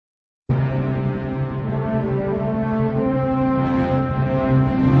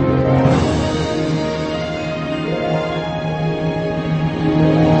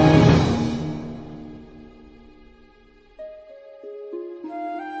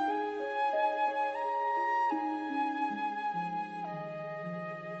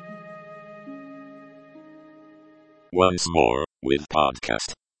once more with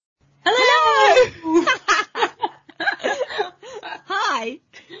podcast. Hello! Hi.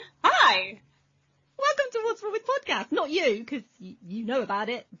 Hi. Welcome to What's Wrong with Podcast. Not you, because you know about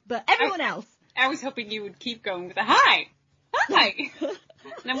it, but everyone else. I was hoping you would keep going with a hi. Hi.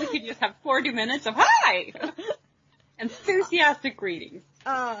 Then we could just have 40 minutes of hi. Enthusiastic greetings.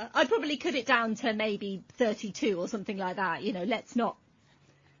 I'd probably cut it down to maybe 32 or something like that. You know, let's not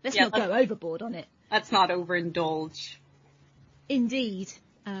go overboard on it. Let's not overindulge. Indeed.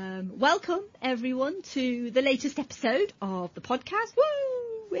 Welcome, everyone, to the latest episode of the podcast. Woo!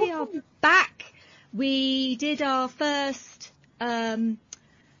 We are back. We did our first...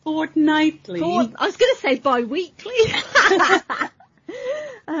 Fortnightly. I was going to say bi-weekly.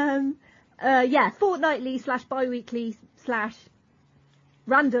 Fortnightly / bi-weekly /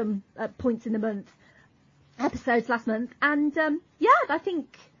 random points in the month episodes last month. And, I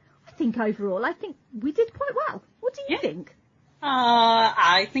think overall, we did quite well. What do you think?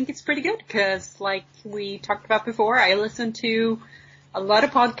 I think it's pretty good because, like we talked about before, I listen to a lot of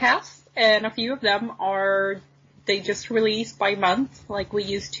podcasts, and a few of them they just release by month like we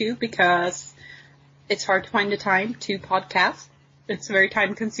used to because it's hard to find the time to podcast. It's very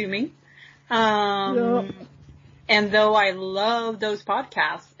time consuming. And though I love those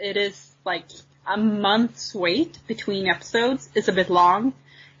podcasts, it is like a month's wait between episodes is a bit long.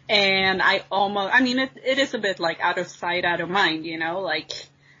 And it is a bit like out of sight, out of mind, you know, like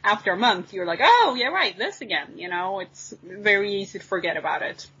after a month you're like, oh yeah, right, this again, you know, it's very easy to forget about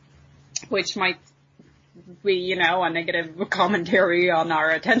it, which might be, you know, a negative commentary on our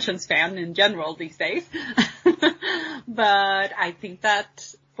attention span in general these days. But I think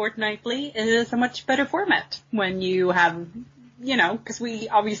that fortnightly is a much better format when you have, you know, because we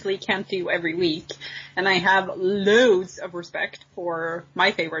obviously can't do every week. And I have loads of respect for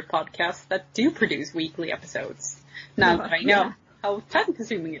my favorite podcasts that do produce weekly episodes. Now that I know how time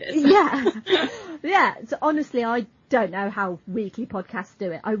consuming it is. Yeah. So honestly, I don't know how weekly podcasts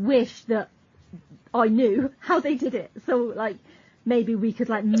do it. I wish that I knew how they did it. So like maybe we could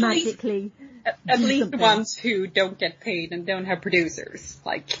like magically at least the ones who don't get paid and don't have producers.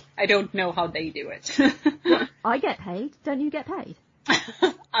 Like I don't know how they do it. I get paid. Don't you get paid?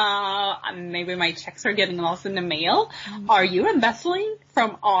 Maybe my checks are getting lost in the mail. Are you embezzling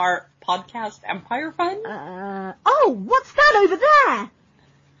from our podcast Empire Fund? What's that over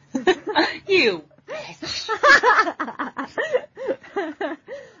there? You.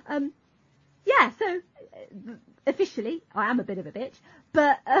 So officially I am a bit of a bitch,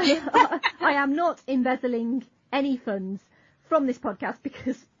 but I am not embezzling any funds from this podcast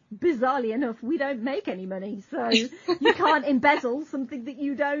because bizarrely enough, we don't make any money, so you can't embezzle something that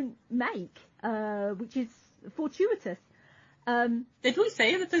you don't make, which is fortuitous. Did we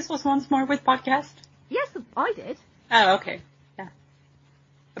say that this was Once More with podcast? Yes, I did. Oh, okay. Yeah.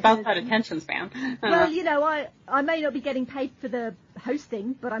 About that attention span. Well, you know, I may not be getting paid for the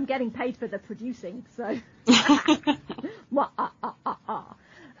hosting, but I'm getting paid for the producing, so.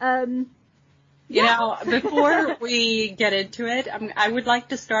 You know, before we get into it, I would like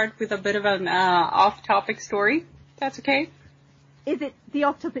to start with a bit of an off-topic story. If that's okay? Is it the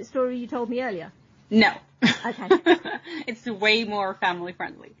off-topic story you told me earlier? No. Okay. It's way more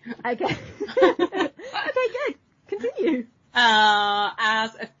family-friendly. Okay. Okay, good. Continue.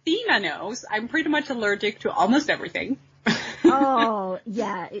 As Athena knows, I'm pretty much allergic to almost everything. Oh,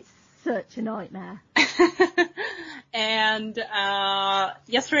 yeah, it's such a nightmare. And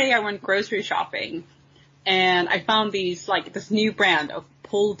yesterday I went grocery shopping and I found this new brand of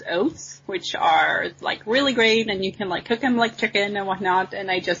pulled oats, which are like really great and you can like cook them like chicken and whatnot. And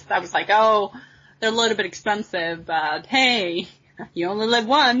I was like, oh, they're a little bit expensive, but hey, you only live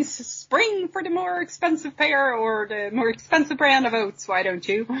once. Spring for the more expensive pair or the more expensive brand of oats, why don't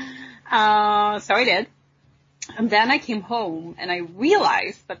you? So I did. And then I came home and I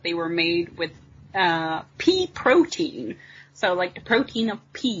realized that they were made with pea protein. So like the protein of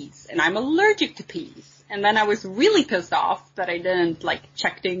peas. And I'm allergic to peas. And then I was really pissed off that I didn't like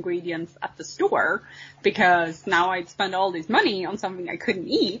check the ingredients at the store because now I'd spent all this money on something I couldn't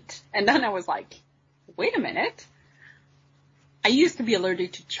eat. And then I was like, wait a minute. I used to be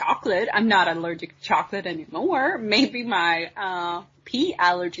allergic to chocolate. I'm not allergic to chocolate anymore. Maybe my pea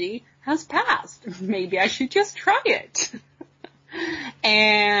allergy has passed. Maybe I should just try it.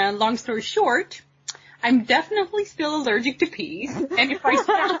 And long story short, I'm definitely still allergic to peas. And if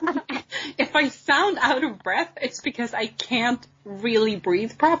I sound out of breath, it's because I can't really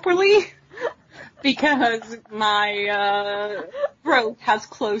breathe properly. Because my throat has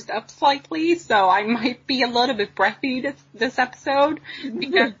closed up slightly, so I might be a little bit breathy this episode.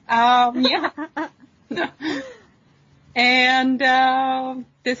 Because, yeah. And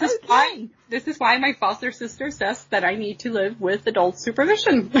this is why my foster sister says that I need to live with adult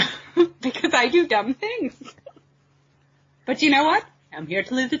supervision because I do dumb things. But you know what? I'm here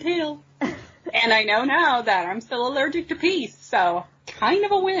to live the tale. And I know now that I'm still allergic to peas, so kind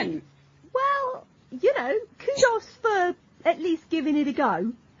of a win. Well, kudos for at least giving it a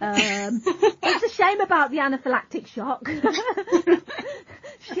go. It's a shame about the anaphylactic shock.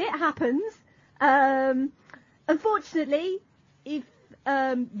 Shit happens. Unfortunately, if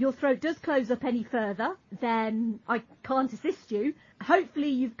your throat does close up any further, then I can't assist you. Hopefully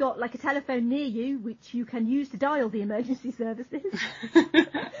you've got like a telephone near you which you can use to dial the emergency services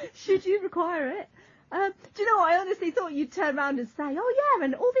should you require it. Do you know what? I honestly thought you'd turn around and say, oh yeah,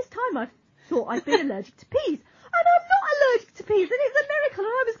 and all this time I thought I'd been allergic to peas. And I'm not allergic to peas, and it's a miracle.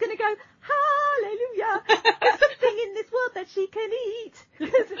 And I was going to go, hallelujah, there's something in this world that she can eat.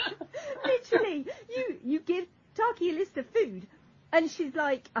 Because literally, you give Taki a list of food, and she's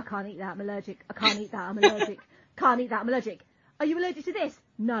like, I can't eat that, I'm allergic. I can't eat that, I'm allergic. Can't eat that, I'm allergic. Are you allergic to this?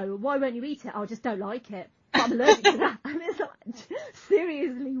 No. Why won't you eat it? I just don't like it. But I'm allergic to that. And it's like,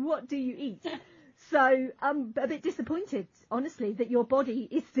 seriously, what do you eat? So I'm a bit disappointed, honestly, that your body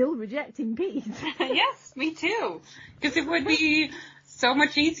is still rejecting peas. Yes, me too. Because it would be so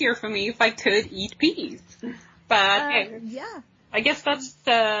much easier for me if I could eat peas. But yeah, I guess that's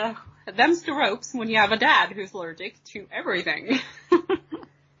them's the ropes when you have a dad who's allergic to everything. Thank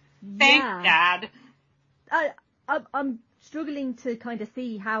Dad. I'm struggling to kind of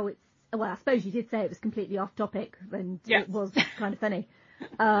see how it's. Well, I suppose you did say it was completely off topic, and It was kind of funny.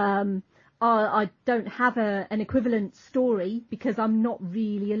 I don't have an equivalent story because I'm not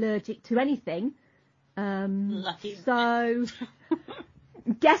really allergic to anything. Lucky. So,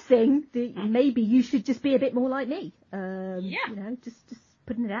 guessing that maybe you should just be a bit more like me. Just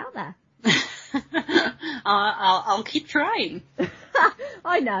putting it out there. I'll keep trying.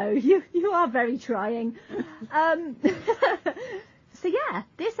 I know, you are very trying. So yeah,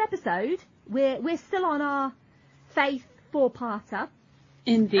 this episode, we're still on our Faith 4-parter.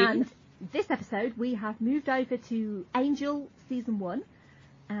 Indeed. And this episode, we have moved over to Angel Season 1,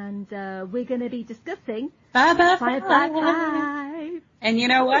 and we're going to be discussing Five. And you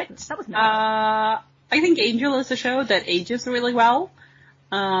know what? That was nice. I think Angel is a show that ages really well,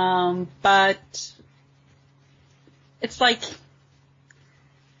 but it's like,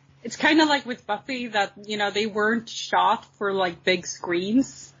 it's kind of like with Buffy that, they weren't shot for like big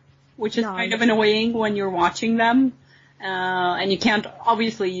screens, which is kind of annoying when you're watching them. And you can't,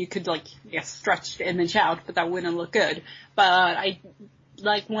 obviously you could stretch the image out, but that wouldn't look good. But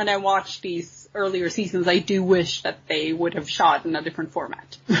when I watch these earlier seasons, I do wish that they would have shot in a different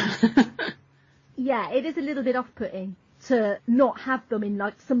format. Yeah, it is a little bit off-putting to not have them in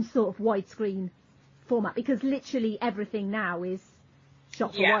some sort of widescreen format, because literally everything now is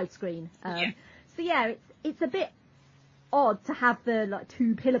shot for widescreen. So yeah, it's a bit odd to have the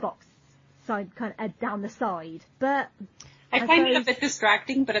two pillar box side kind of down the side, but I find it a bit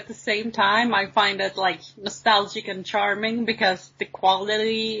distracting, but at the same time I find it nostalgic and charming because the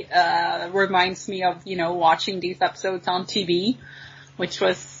quality reminds me of watching these episodes on TV, which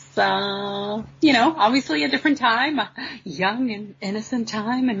was obviously a different time, a young and innocent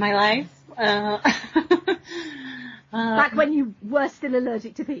time in my life. Back when you were still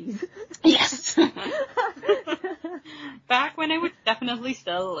allergic to peas. Yes. Back when I was definitely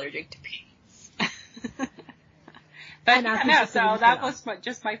still allergic to peas. But so that was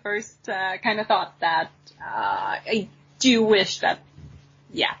just my first kind of thought that I do wish that,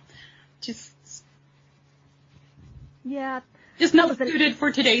 just not suited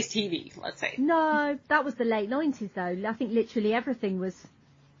for today's TV, let's say. No, that was the late 90s though. I think literally everything was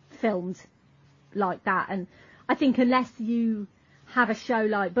filmed like that, and I think unless you have a show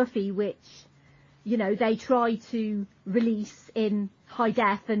like Buffy, which, they try to release in high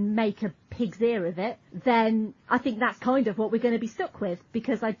def and make a pig's ear of it, then I think that's kind of what we're going to be stuck with,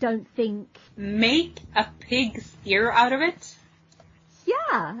 because I don't think... Make a pig's ear out of it?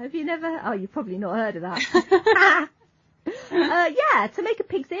 Yeah, have you never... Oh, you've probably not heard of that. To make a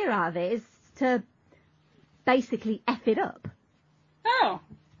pig's ear out of it is to basically F it up. Oh,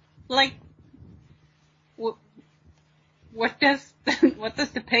 what does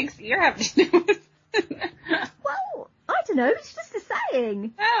the pig's ear have to do with it? Well, I don't know, it's just a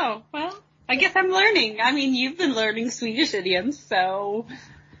saying. Oh, well, I guess I'm learning. I mean, you've been learning Swedish idioms, so...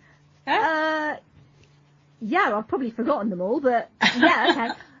 Yeah, I've probably forgotten them all, but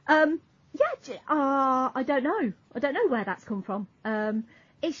yeah, okay. I don't know. I don't know where that's come from.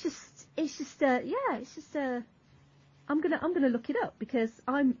 It's just I'm gonna look it up because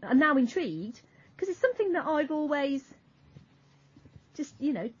I'm now intrigued, because it's something that I've always just,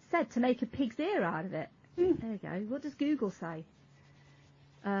 said to make a pig's ear out of it. There you go. What does Google say?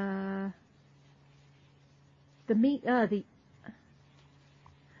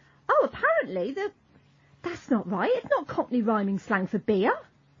 Apparently that's not right. It's not Cockney rhyming slang for beer.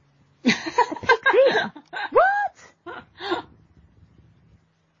 A pig's ear. What?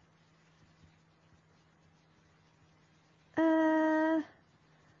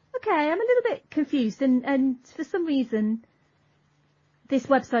 Okay, I'm a little bit confused, and for some reason, this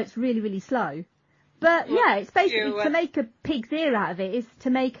website's really, really slow. But yeah, it's basically to make a pig's ear out of it is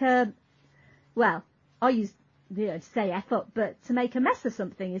to make I use, to say F up, but to make a mess of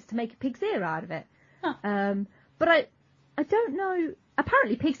something is to make a pig's ear out of it. Huh. But I don't know,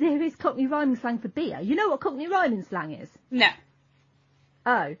 apparently pig's ear is Cockney rhyming slang for beer. You know what Cockney rhyming slang is? No.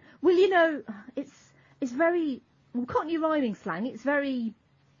 Oh, well, it's very, Cockney rhyming slang, it's very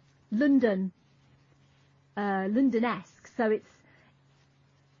London-esque, so it's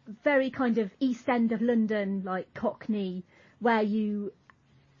very kind of East End of London, like Cockney, where I'm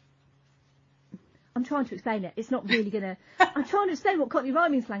trying to explain it. It's not really gonna. I'm trying to explain what Cockney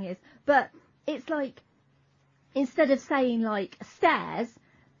rhyming slang is, but it's like instead of saying like stairs,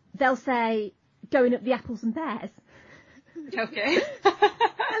 they'll say going up the apples and pears. Okay.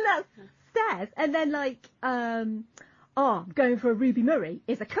 And that's stairs, and then like going for a Ruby Murray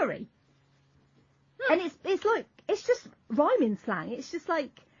is a curry, and it's like it's just rhyming slang. It's just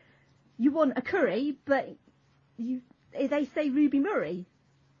like you want a curry, but they say Ruby Murray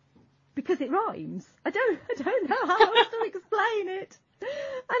because it rhymes. I don't know how else to explain it, and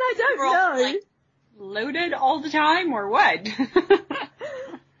I don't know. Like, loaded all the time or what?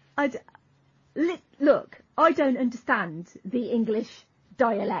 Look, I don't understand the English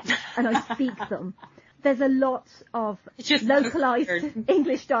dialects, and I speak them. There's a lot of localised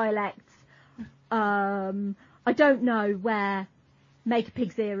English dialects. I don't know where make a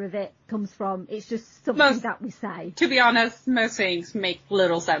pig's ear of it comes from. It's just something that we say. To be honest, most things make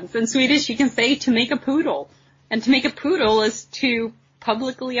little sense. In Swedish, you can say to make a poodle. And to make a poodle is to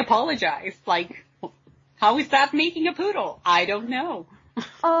publicly apologize. Like, how is that making a poodle? I don't know.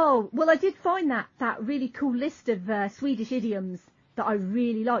 Oh, well, I did find that really cool list of Swedish idioms that I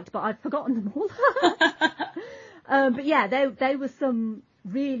really liked, but I've forgotten them all. But yeah, there were some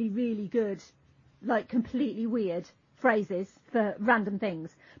really, really good, like completely weird phrases for random things.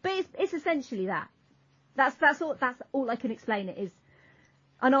 But it's essentially that. That's all I can explain it is.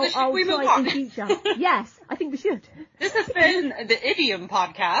 And I'll try in the future. Yes, I think we should. This has been the Idiom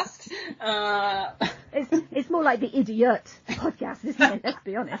Podcast. It's more like the Idiot Podcast, isn't it? Let's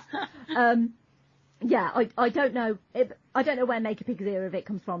be honest. Yeah, I don't know. I don't know where make a pig's ear of it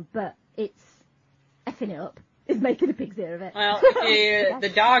comes from, but it's effing it up. It's making a pig's ear of it. Well, the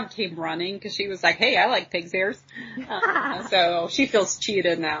dog came running because she was like, "Hey, I like pig's ears," so she feels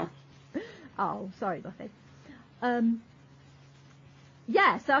cheated now. Oh, sorry, Buffy.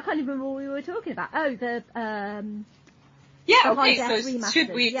 Yeah, so I can't even remember what we were talking about. Oh, the okay. So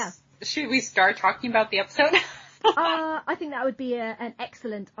should we start talking about the episode? I think that would be an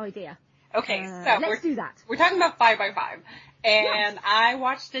excellent idea. Okay, so let's do that. We're talking about 5x5, and yes. I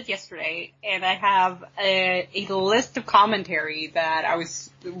watched it yesterday, and I have a list of commentary that I was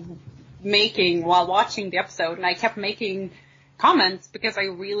making while watching the episode, and I kept making comments because I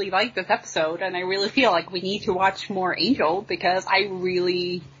really like this episode, and I really feel like we need to watch more Angel because I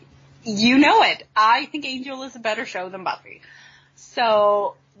really, I think Angel is a better show than Buffy.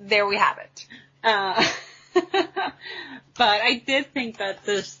 So there we have it. But I did think that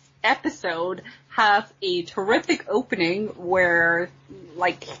this episode has a terrific opening where,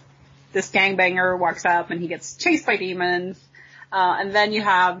 like, this gangbanger walks up and he gets chased by demons, and then you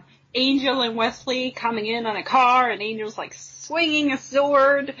have Angel and Wesley coming in on a car, and Angel's like swinging a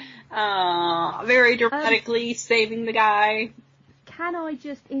sword, very dramatically saving the guy. Can I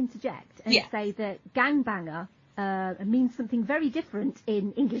just interject and say that gangbanger means something very different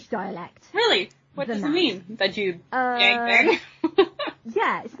in English dialect? Really? What does it mean? That you gangbang?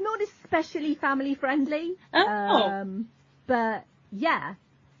 Yeah, it's not especially family friendly. Oh. But yeah,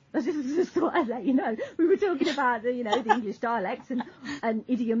 I just thought I'd let you know. We were talking about the English dialects and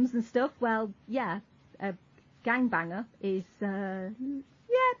idioms and stuff. Well, yeah, gangbanger is means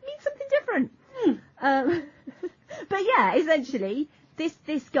something different. But yeah, essentially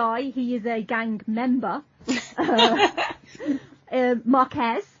this guy, he is a gang member.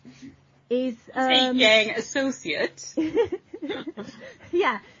 Marquez is a gang associate.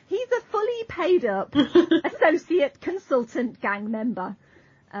 Yeah, he's a fully paid up associate consultant gang member.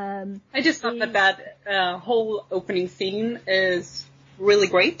 I just thought that whole opening scene is really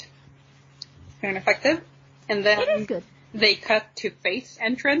great and effective. And then it is good. they cut to Faith's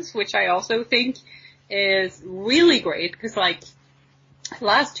entrance, which I also think is really great, because like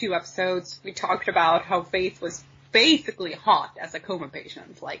last 2 episodes we talked about how Faith was basically hot as a coma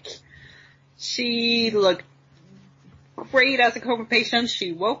patient. Like, she looked great as a coma patient,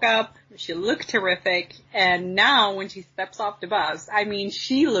 she woke up, she looked terrific, and now when she steps off the bus, I mean,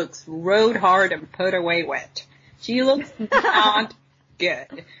 she looks rode hard and put away wet. She looks not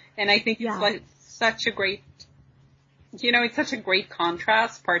good. And I think it's like such a great, it's such a great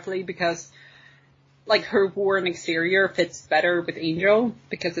contrast, partly because like her worn exterior fits better with Angel,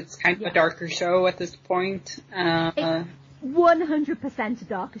 because it's kind of a darker show at this point. It's 100% a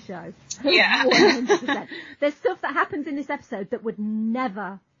darker show. Yeah. 100%. There's stuff that happens in this episode that would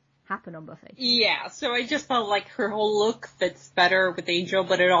never happen on Buffy. Yeah, so I just felt like her whole look fits better with Angel,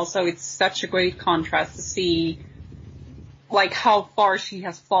 but it's such a great contrast to see like how far she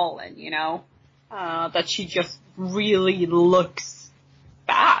has fallen, that she just really looks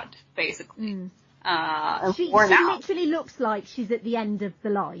bad, basically. She literally looks like she's at the end of the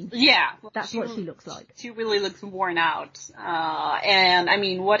line. Yeah. That's what she looks like. She really looks worn out. And I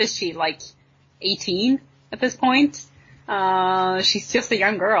mean, what is she, like 18 at this point? She's just a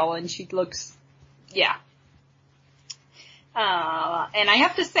young girl and she looks, yeah. And I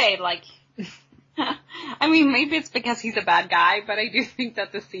have to say, like, I mean, maybe it's because he's a bad guy, but I do think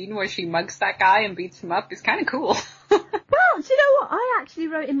that the scene where she mugs that guy and beats him up is kind of cool. Well, do you know what? I actually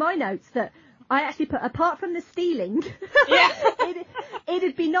wrote in my notes that I actually put, apart from the stealing,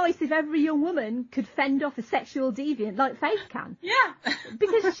 it'd be nice if every young woman could fend off a sexual deviant like Faith can. Yeah.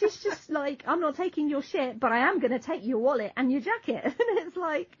 Because she's just like, I'm not taking your shit, but I am going to take your wallet and your jacket. And it's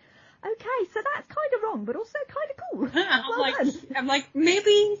like, okay, so that's kind of wrong, but also kind of cool. I'm like,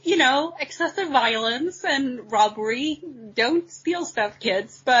 maybe, excessive violence and robbery, don't steal stuff,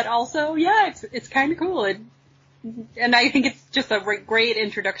 kids, but also, yeah, it's kind of cool. And I think it's just a great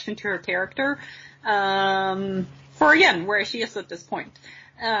introduction to her character, for again, where she is at this point.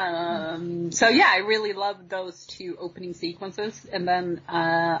 So yeah, I really love those 2 opening sequences, and then,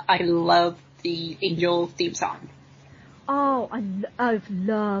 I love the Angel theme song. Oh, I've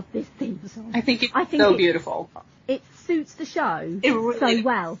loved this theme song. I think it's so beautiful. It suits the show really so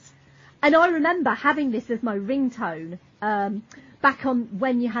well. And I remember having this as my ringtone, back on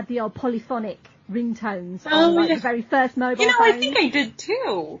when you had the old polyphonic ringtones on the very first mobile phone. I think I did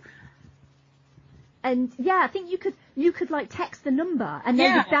too. And yeah, I think you could like text the number and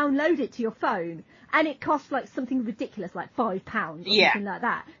then just download it to your phone, and it cost like something ridiculous, like £5 or something like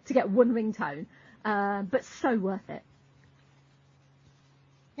that, to get one ringtone. But so worth it.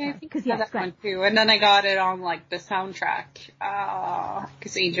 Yeah, I think that one too. And then I got it on like the soundtrack,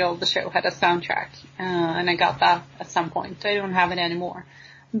 because Angel, the show, had a soundtrack, and I got that at some point. I don't have it anymore.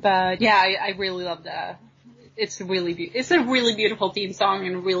 But yeah, I really love that. It's a really beautiful theme song,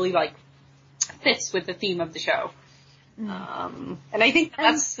 and really like fits with the theme of the show. And I think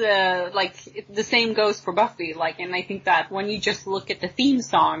that's like the same goes for Buffy. Like, and I think that when you just look at the theme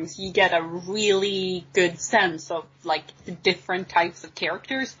songs, you get a really good sense of like the different types of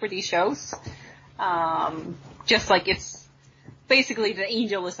characters for these shows. Just like it's basically the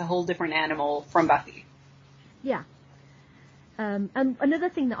Angel is a whole different animal from Buffy. Yeah. And another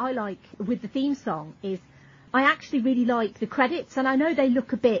thing that I like with the theme song is I actually really like the credits, and I know they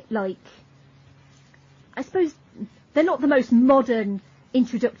look a bit like, I suppose they're not the most modern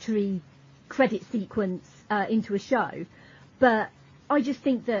introductory credit sequence into a show, but I just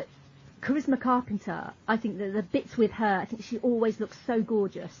think that Charisma Carpenter, I think that the bits with her, I think she always looks so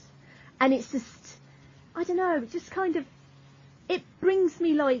gorgeous. And it's just, I don't know, it just kind of, it brings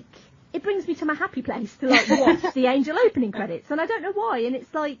me to my happy place to like watch the Angel opening credits, and I don't know why. And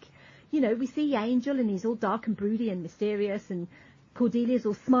it's like, we see Angel and he's all dark and broody and mysterious, and Cordelia's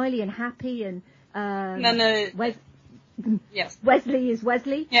all smiley and happy, and yes, Wesley is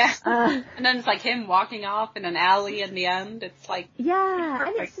Wesley. Yeah. And then it's like him walking off in an alley in the end. It's like, yeah,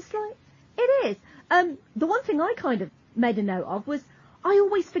 perfect. And it's just like, it is. The one thing I kind of made a note of was I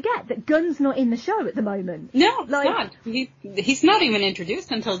always forget that Gunn's not in the show at the moment. No, like, he's not. He's not even introduced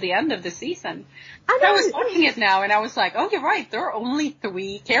until the end of the season. I was watching it now, and I was like, oh, you're right. There are only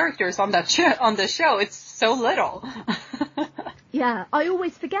 3 characters on the show. It's so little. Yeah, I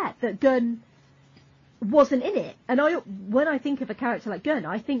always forget that Gunn wasn't in it. And when I think of a character like Gunn,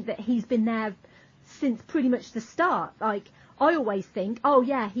 I think that he's been there since pretty much the start. Like, I always think, oh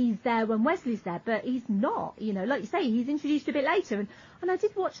yeah, he's there when Wesley's there, but he's not, like you say, he's introduced a bit later. And I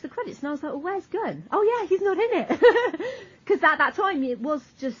did watch the credits and I was like, well, where's Gunn? Oh yeah, he's not in it. Because at that time it was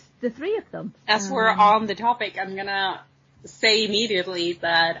just the 3 of them. As we're on the topic, I'm gonna say immediately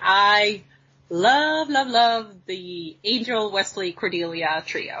that I love the Angel, Wesley, Cordelia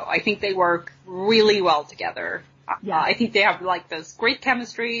trio. I think they work really well together. Yeah. I think they have like this great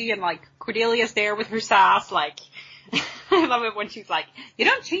chemistry, and like Cordelia's there with her sass. Like, I love it when she's like, "You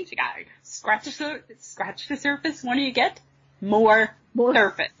don't change a guy. Scratch the surface. What do you get? More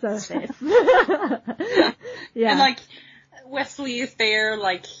surface." Yeah. And like Wesley is there,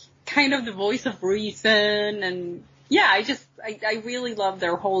 like kind of the voice of reason, and yeah, I really love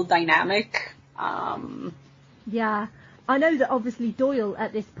their whole dynamic. Yeah, I know that obviously Doyle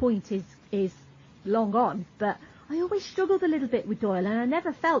at this point is long gone, but I always struggled a little bit with Doyle, and I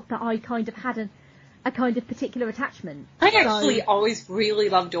never felt that I kind of had a kind of particular attachment. I actually always really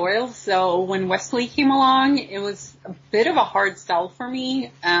loved Doyle, so when Wesley came along, it was a bit of a hard sell for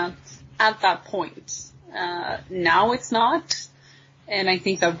me at that point. Now it's not, and I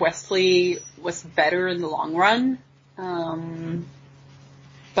think that Wesley was better in the long run.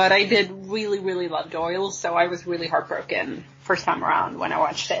 But I did really, really love Doyle, so I was really heartbroken first time around when I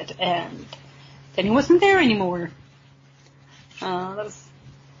watched it, and then he wasn't there anymore. So,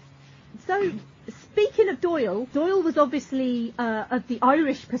 speaking of Doyle was obviously of the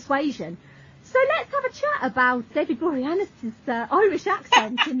Irish persuasion. So let's have a chat about David Boreanaz's Irish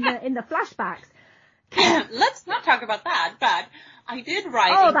accent in the flashbacks. Let's not talk about that, but I did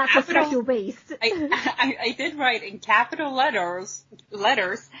write. Oh, that's a special beast. I did write in capital letters,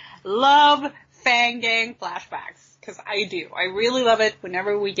 love Fanggang flashbacks, because I do. I really love it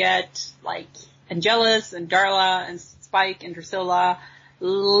whenever we get, like, Angelus and Darla and Spike and Drusilla.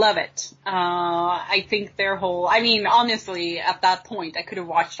 Love it. I think their whole, I mean, honestly, at that point, I could have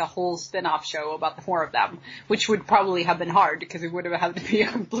watched a whole spin-off show about the four of them, which would probably have been hard, because it would have had to be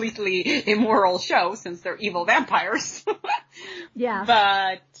a completely immoral show, since they're evil vampires. Yeah.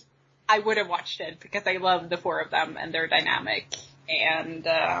 But I would have watched it, because I love the four of them and their dynamic. And,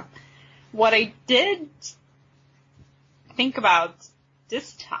 what I did think about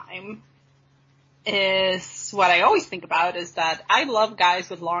this time is what I always think about, is that I love guys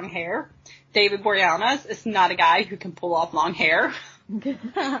with long hair. David Boreanaz is not a guy who can pull off long hair.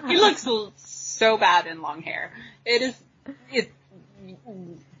 He looks so bad in long hair.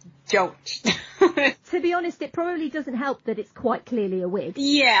 Don't. To be honest, it probably doesn't help that it's quite clearly a wig.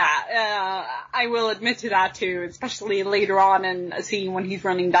 Yeah, I will admit to that too, especially later on in a scene when he's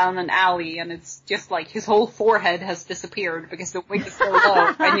running down an alley and it's just like his whole forehead has disappeared because the wig is so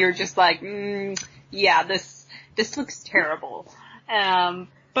low, and you're just like, yeah, this looks terrible.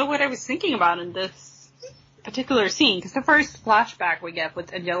 But what I was thinking about in this particular scene, because the first flashback we get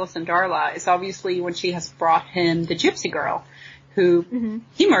with Angelus and Darla is obviously when she has brought him the gypsy girl, who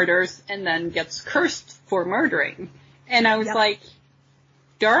he murders and then gets cursed for murdering. And I was like,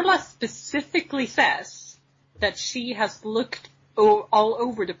 Darla specifically says that she has looked all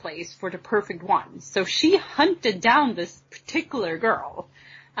over the place for the perfect one. So she hunted down this particular girl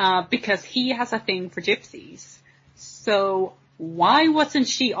because he has a thing for gypsies. So why wasn't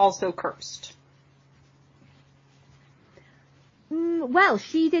she also cursed? Well,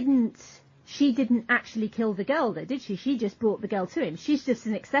 she didn't actually kill the girl, though, did she? She just brought the girl to him. She's just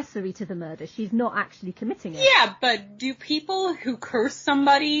an accessory to the murder. She's not actually committing it. Yeah, but do people who curse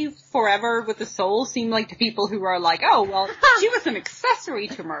somebody forever with the soul seem like the people who are like, oh, well, she was an accessory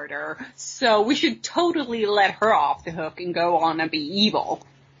to murder, so we should totally let her off the hook and go on and be evil?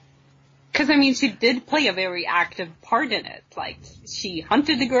 Because, I mean, she did play a very active part in it. Like, she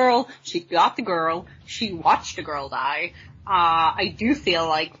hunted the girl, she got the girl, she watched the girl die. I do feel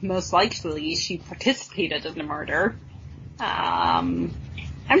like most likely she participated in the murder. I'm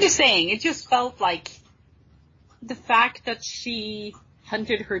just saying, it just felt like the fact that she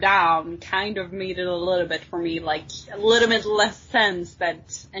hunted her down kind of made it a little bit for me, like a little bit less sense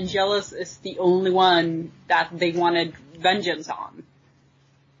that Angelus is the only one that they wanted vengeance on.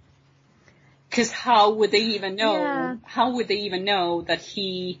 Because how would they even know? Yeah. How would they even know that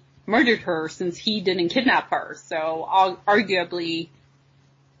he murdered her since he didn't kidnap her? So arguably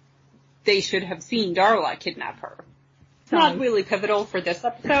they should have seen Darla kidnap her. It's not really pivotal for this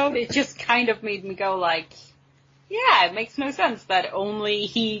episode. It just kind of made me go like, yeah, it makes no sense that only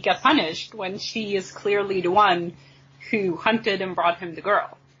he got punished when she is clearly the one who hunted and brought him the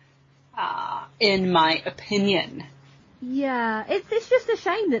girl. In my opinion. Yeah, it's just a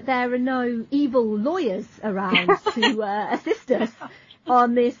shame that there are no evil lawyers around to assist us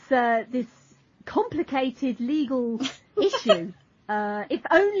on this complicated legal issue. If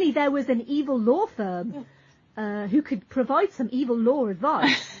only there was an evil law firm who could provide some evil law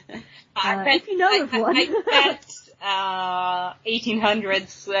advice. If you know of one. I bet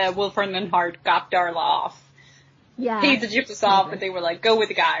 1800s Wilfred and Hart got Darla off. Yeah. Paid the gypsies off, but they were like, go with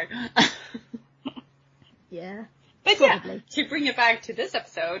the guy. Yeah. But Probably. yeah, to bring it back to this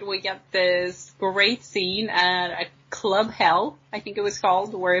episode, we get this great scene at a club hell, I think it was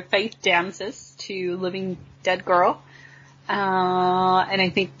called, where Faith dances to Living Dead Girl. And I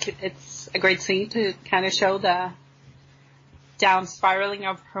think it's a great scene to kind of show the down spiraling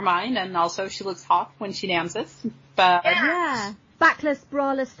of her mind, and also she looks hot when she dances. But yeah, backless,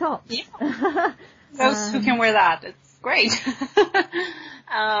 braless tops. Yeah. Those who can wear that, it's great.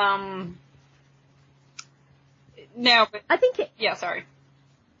 No, but I think yeah, sorry.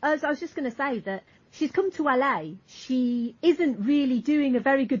 I was just going to say that she's come to LA. She isn't really doing a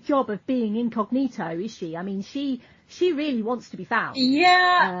very good job of being incognito, is she? I mean, she really wants to be found.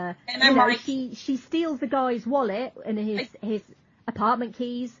 Yeah, and I'm like, she steals the guy's wallet and his apartment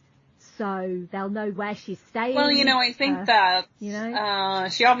keys, so they'll know where she's staying. Well, I think that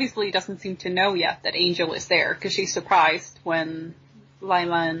she obviously doesn't seem to know yet that Angel is there, because she's surprised when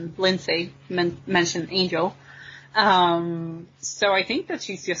Lila and Lindsay mention Angel. So I think that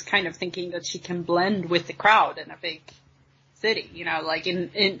she's just kind of thinking that she can blend with the crowd in a big city, like in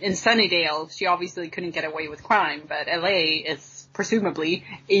Sunnydale, she obviously couldn't get away with crime, but LA is presumably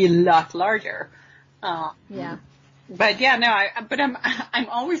a lot larger. Yeah. But yeah, no, I'm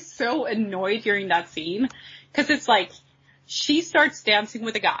always so annoyed during that scene, cause it's like, she starts dancing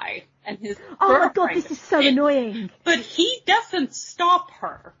with a guy, and his my god, this is so annoying. But he doesn't stop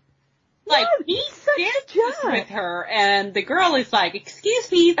her. Like, no, he dances with her, and the girl is like,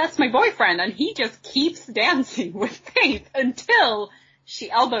 excuse me, that's my boyfriend, and he just keeps dancing with Faith until she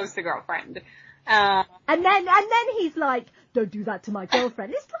elbows the girlfriend. And then he's like, don't do that to my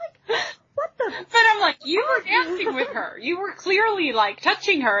girlfriend. It's like, what the? But I'm like, you were dancing with her. You were clearly, like,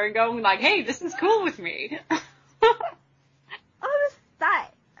 touching her and going like, hey, this is cool with me.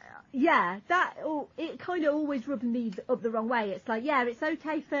 It kind of always rubbed me up the wrong way. It's like, yeah, it's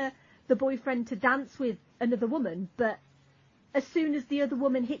okay for the boyfriend to dance with another woman, but as soon as the other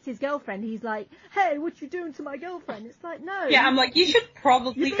woman hits his girlfriend, he's like, hey, what you doing to my girlfriend? It's like, no. Yeah, I'm like, you should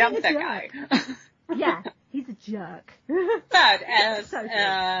probably dump that guy. Yeah, he's a jerk. But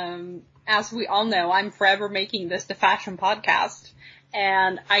as we all know, I'm forever making this the fashion podcast.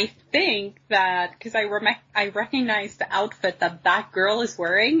 And I think that, because I recognize the outfit that girl is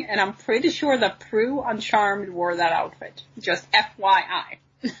wearing, and I'm pretty sure that Prue on Charmed wore that outfit. Just FYI.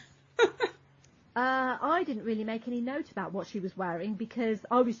 I didn't really make any note about what she was wearing because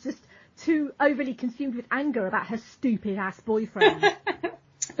I was just too overly consumed with anger about her stupid ass boyfriend.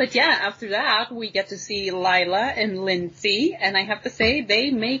 But yeah, after that, we get to see Lila and Lindsay, and I have to say,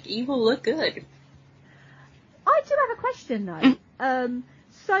 they make evil look good. I do have a question though.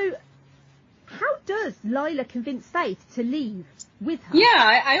 So, how does Lila convince Faith to leave with her?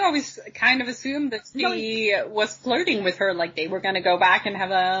 Yeah, I always kind of assumed that she was flirting with her, like they were going to go back and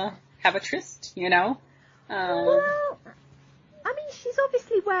have a tryst, Well, I mean, she's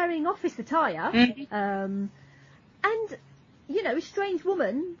obviously wearing office attire, and, a strange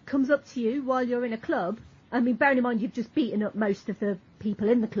woman comes up to you while you're in a club. I mean, bearing in mind you've just beaten up most of the people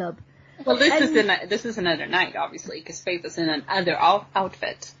in the club. Well, this is another night, obviously, because Faith is in another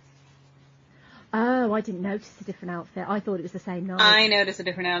outfit. Oh, I didn't notice a different outfit. I thought it was the same night. I noticed a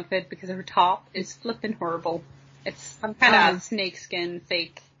different outfit because her top is flippin' horrible. It's some kind of snakeskin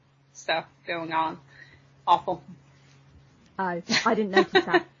fake stuff going on. Awful. Oh, I didn't notice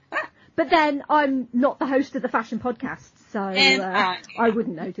that. But then I'm not the host of the fashion podcast, so I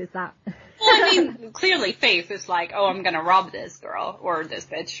wouldn't notice that. Well, I mean, clearly Faith is like, oh, I'm gonna rob this girl, or this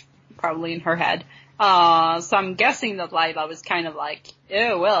bitch, probably in her head. So I'm guessing that Lila was kind of like,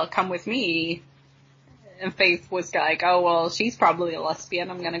 oh, well, come with me. And Faith was like, oh, well, she's probably a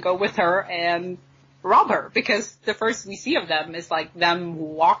lesbian, I'm gonna go with her and rob her. Because the first we see of them is like them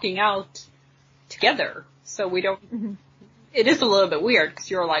walking out together. So we don't... Mm-hmm. It is a little bit weird,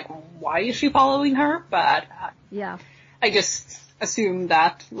 because you're like, why is she following her? But yeah, I just assumed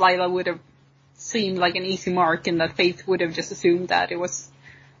that Lila would have seemed like an easy mark, and that Faith would have just assumed that it was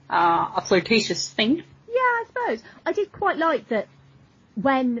a flirtatious thing. Yeah, I suppose. I did quite like that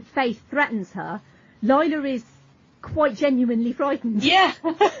when Faith threatens her, Lila is quite genuinely frightened. Yeah.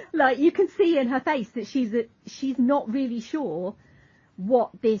 Like, you can see in her face that she's not really sure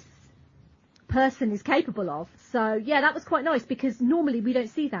what this person is capable of. So yeah, that was quite nice, because normally we don't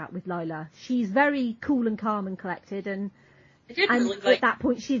see that with Lila. She's very cool and calm and collected, and at that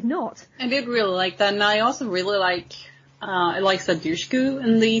point she's not. I did really like that, and I also really like Sadushku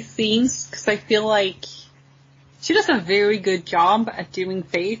in these scenes, because I feel like she does a very good job at doing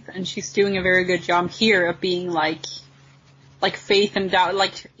Faith, and she's doing a very good job here of being like Faith and doubt.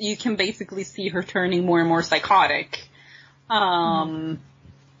 Like, you can basically see her turning more and more psychotic.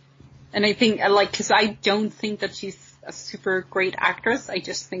 And I think, like, cause I don't think that she's a super great actress. I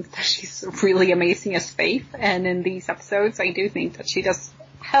just think that she's really amazing as Faith. And in these episodes, I do think that she does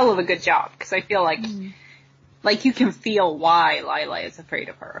a hell of a good job. Cause I feel like you can feel why Lila is afraid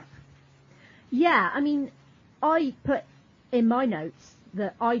of her. Yeah, I mean, I put in my notes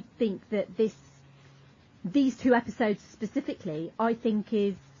that I think that these 2 episodes specifically, I think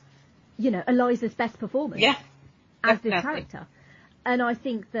is, Eliza's best performance. Yeah. As this character. And I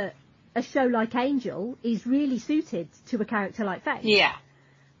think that a show like Angel is really suited to a character like Faith. Yeah.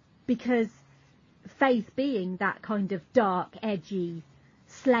 Because Faith being that kind of dark, edgy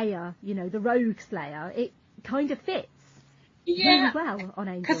slayer, the rogue slayer, it kind of fits really well on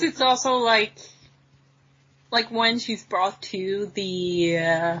Angel. Because it's also like when she's brought to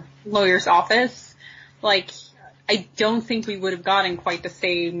the lawyer's office, like, I don't think we would have gotten quite the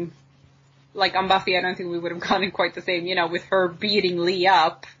same, like on Buffy, I don't think we would have gotten quite the same, with her beating Lee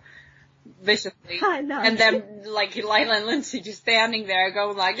up viciously. I know. And then, like, Lila and Lindsay just standing there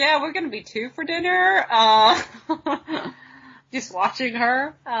going like, yeah, we're gonna be 2 for dinner. Just watching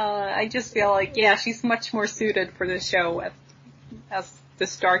her. I just feel like, yeah, she's much more suited for this show as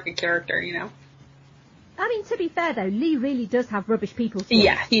this darker character, I mean, to be fair though, Lee really does have rubbish people skills.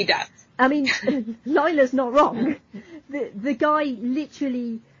 Yeah, he does. I mean, Lila's not wrong. The guy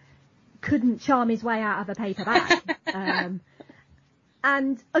literally couldn't charm his way out of a paper bag.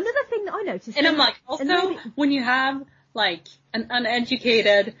 And another thing that I noticed... And I'm like, also, when you have, like, an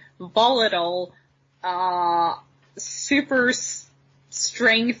uneducated, volatile, super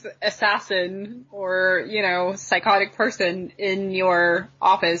strength assassin or, psychotic person in your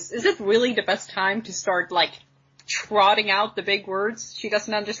office, is it really the best time to start, like, trotting out the big words she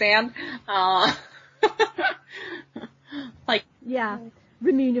doesn't understand? Like... Yeah.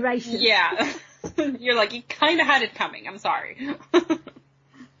 Remuneration. Yeah. You're like, you kind of had it coming. I'm sorry.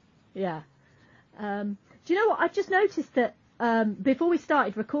 Yeah. Do you know what? I just noticed that before we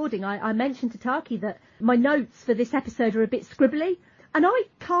started recording, I mentioned to Taki that my notes for this episode are a bit scribbly, and I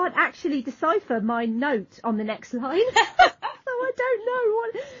can't actually decipher my note on the next line. So I don't know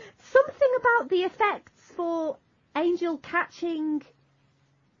what... Something about the effects for Angel catching...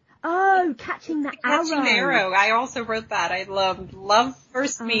 Oh, catching the arrow. Catching the arrow. I also wrote that. I love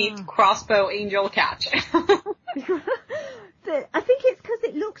first meet, crossbow, angel, catch. I think it's because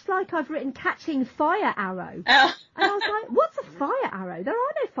it looks like I've written catching fire arrow. And I was like, what's a fire arrow? There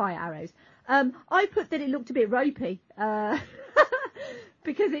are no fire arrows. I put that it looked a bit ropey,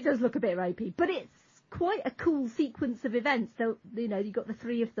 because it does look a bit ropey, but it's quite a cool sequence of events. So, you've got the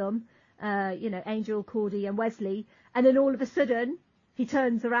 3 of them, Angel, Cordy and Wesley, and then all of a sudden, he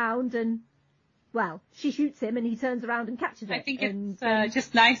turns around and, well, she shoots him and he turns around and catches it. I think it's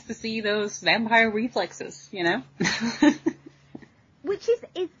just nice to see those vampire reflexes, Which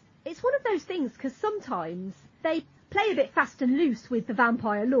it's one of those things, because sometimes they play a bit fast and loose with the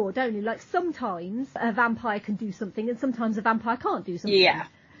vampire lore, don't you? Like, sometimes a vampire can do something and sometimes a vampire can't do something. Yeah.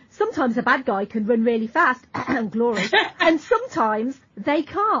 Sometimes a bad guy can run really fast, glory, and sometimes they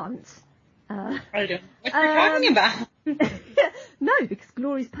can't. I don't know what you're talking about. No, because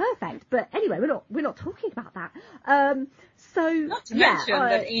Glory's perfect. But anyway, we're not talking about that. Not to mention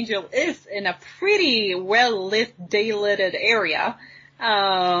that Angel is in a pretty well lit, day-lit area.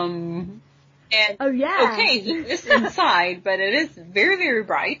 And oh yeah. Okay, he is inside, but it is very, very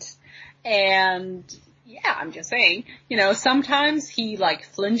bright. And yeah, I'm just saying, sometimes he like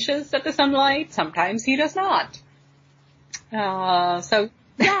flinches at the sunlight, sometimes he does not. So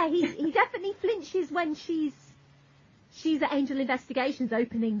yeah, he definitely flinches when she's at Angel Investigations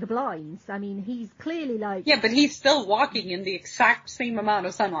opening the blinds. I mean, he's clearly like... Yeah, but he's still walking in the exact same amount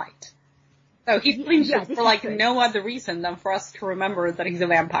of sunlight. So he flinches for like no other reason than for us to remember that he's a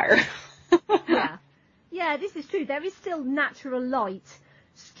vampire. Yeah. Yeah, this is true. There is still natural light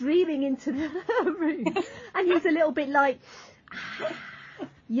streaming into the room. And he's a little bit like...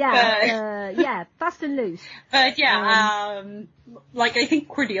 Yeah, fast and loose. But yeah, like I think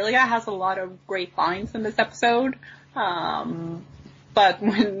Cordelia has a lot of great lines in this episode. But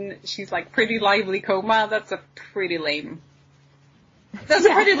when she's like pretty lively coma, that's a pretty lame. That's a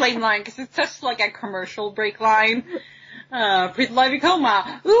pretty lame line because it's such like a commercial break line. Pretty lively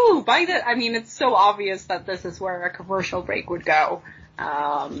coma. Ooh, buy that. I mean, it's so obvious that this is where a commercial break would go.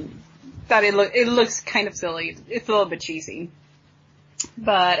 That it looks kind of silly. It's a little bit cheesy.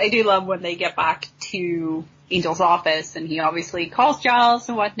 But I do love when they get back to Angel's office and he obviously calls Giles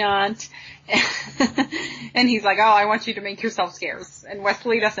and whatnot. And he's like, oh, I want you to make yourself scarce. And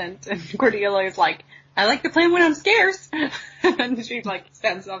Wesley doesn't. And Cordelia is like, I like the plan when I'm scarce. And she like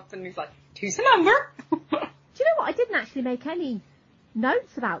stands up and he's like, choose a number. Do you know what? I didn't actually make any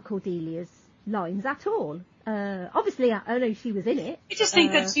notes about Cordelia's lines at all. Obviously, I know she was in it. I just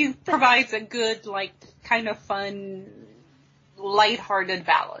think that she provides a good, like, kind of fun, lighthearted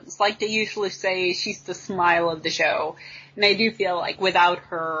balance. Like they usually say, she's the smile of the show. And I do feel like without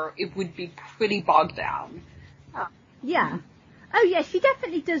her, it would be pretty bogged down. Yeah. Oh, yeah, she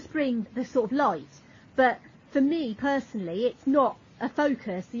definitely does bring the sort of light. But for me, personally, it's not a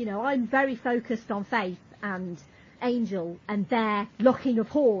focus. You know, I'm very focused on Faith and Angel and their locking of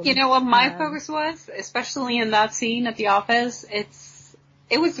horns. You know what my focus was? Especially in that scene at the office?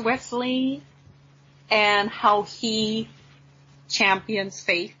 It was Wesley and how he champions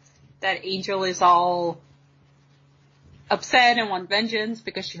Faith. That Angel is all upset and want vengeance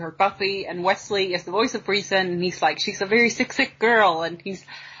because she hurt Buffy, and Wesley is the voice of reason, and he's like, she's a very sick girl, and he's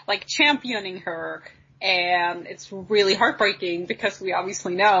like championing her, and it's really heartbreaking because we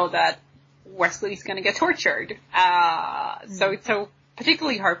obviously know that Wesley's gonna get tortured. So it's so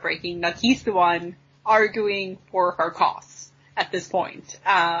particularly heartbreaking that he's the one arguing for her cause at this point.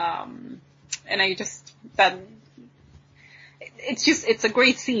 And I just, it's a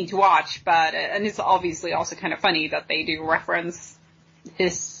great scene to watch, but, and it's obviously also kind of funny that they do reference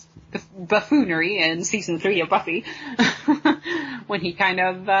his buffoonery in season 3 of Buffy, when he kind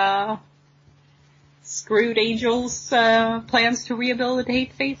of, screwed Angel's, plans to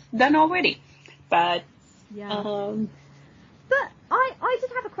rehabilitate Faith then already. But, yeah. But I did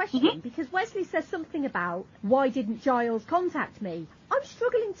have a question, because Wesley says something about, why didn't Giles contact me? I'm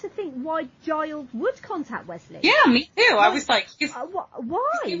struggling to think why Giles would contact Wesley. Yeah, me too. I was like, why? Why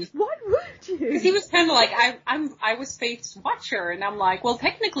would you? Because he was kind of like, I was Faith's watcher, and I'm like, well,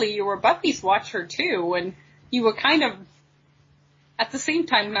 technically you were Buffy's watcher too, and you were kind of, at the same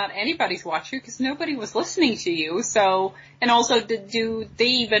time, not anybody's watcher, because nobody was listening to you, so, and also, do they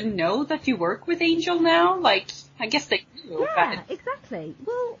even know that you work with Angel now? Like, I guess they do. Yeah, exactly.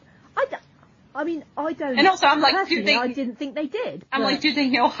 Well, I mean, I don't. And also, I'm like, I didn't think they did. I'm like, do they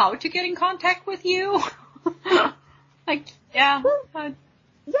know how to get in contact with you? Like, yeah. Well,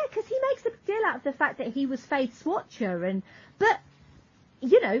 yeah, because he makes a big deal out of the fact that he was Faith's watcher, but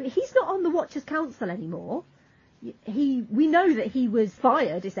you know, he's not on the Watchers Council anymore. We know that he was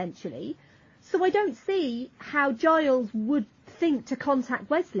fired essentially, so I don't see how Giles would think to contact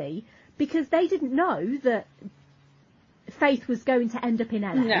Wesley, because they didn't know that Faith was going to end up in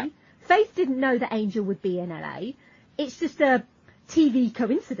LA. No. Faith didn't know that Angel would be in LA. It's just a TV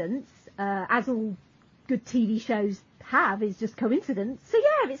coincidence, as all good TV shows have, is just coincidence. So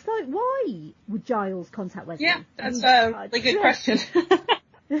yeah, it's like, why would Giles contact Wesley? Yeah, that's a really good question.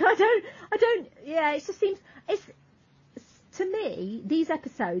 I don't, yeah, it just seems, to me, these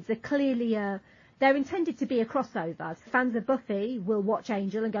episodes are clearly, they're intended to be a crossover. Fans of Buffy will watch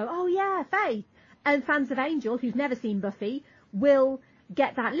Angel and go, oh yeah, Faith. And fans of Angel, who've never seen Buffy, will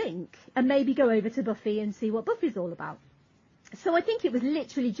get that link and maybe go over to Buffy and see what Buffy's all about. So I think it was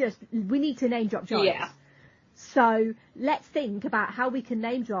literally just, we need to name drop Giles. Yeah. So let's think about how we can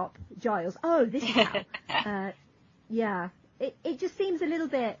name drop Giles. Oh, this is how. Yeah. It just seems a little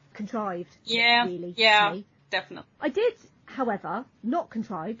bit contrived. Yeah. Really. Yeah. To me. Definitely. I did, however, not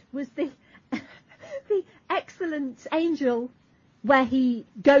contrived, was the excellent Angel where he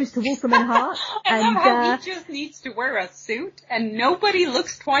goes to Wolfram and Hart. I love how he just needs to wear a suit and nobody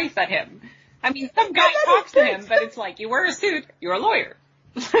looks twice at him. I mean, some guy talks to him, but it's like, you wear a suit, you're a lawyer.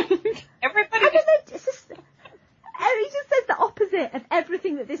 Everybody he just says the opposite of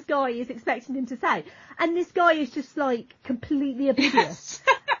everything that this guy is expecting him to say. And this guy is just, like, completely oblivious. Yes.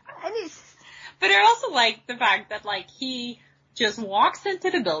 And it's... But I also like the fact that, like, he just walks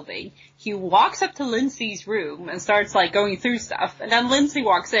into the building, he walks up to Lindsay's room and starts, like, going through stuff, and then Lindsay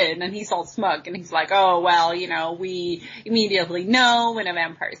walks in and he's all smug and he's like, oh, well, you know, we immediately know when a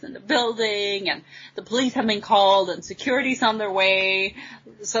vampire's in the building and the police have been called and security's on their way,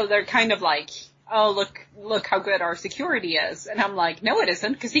 so they're kind of like, oh, look how good our security is. And I'm like, no it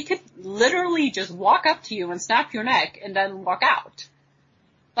isn't, because he could literally just walk up to you and snap your neck and then walk out.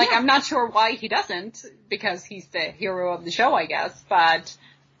 Like, yeah. I'm not sure why he doesn't, because he's the hero of the show, I guess, but,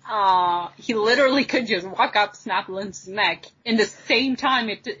 he literally could just walk up, snap Lynn's neck in the same time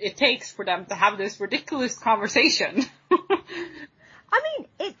it takes for them to have this ridiculous conversation. I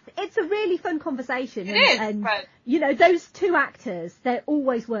mean, it's a really fun conversation. And but you know, those two actors, they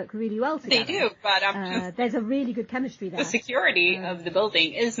always work really well together. They do, but there's a really good chemistry there. The security of the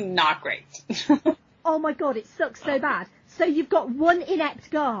building is not great. Oh my god, it sucks so bad. So you've got one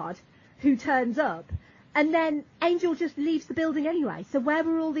inept guard who turns up, and then Angel just leaves the building anyway. So where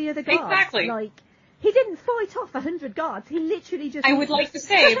were all the other guards? Exactly. Like, he didn't fight off 100 guards. He literally just... I would like to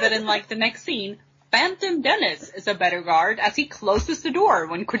say that in, like, the next scene, Phantom Dennis is a better guard as he closes the door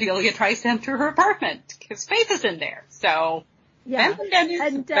when Cordelia tries to enter her apartment because Faith is in there. So, Phantom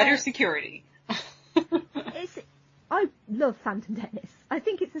Dennis, better security. I love Phantom Dennis. I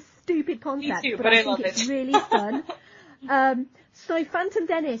think it's a stupid concept, Me too, but but I I love think it's it. really fun. So Phantom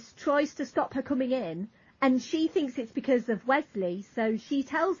Dennis tries to stop her coming in, and she thinks it's because of Wesley, so she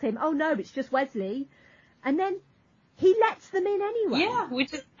tells him, oh no, it's just Wesley, and then he lets them in anyway. Yeah,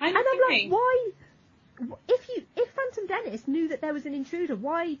 which is kind of And I'm thinking. like, why? If Phantom Dennis knew that there was an intruder,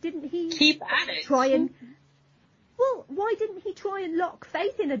 why didn't he Keep at it. why didn't he try and lock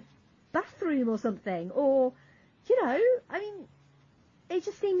Faith in a bathroom or something? Or, I mean, it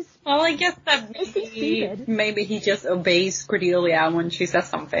just seems... Well, I guess that maybe he just obeys Cordelia when she says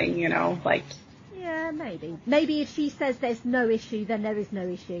something, like... Yeah, maybe. Maybe if she says there's no issue, then there is no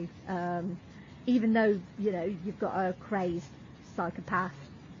issue. Even though, you've got a crazed psychopath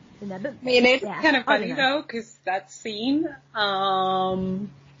in there. But, I mean, it's kind of funny, though, because that scene...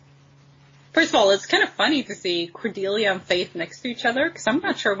 First of all, it's kind of funny to see Cordelia and Faith next to each other, because I'm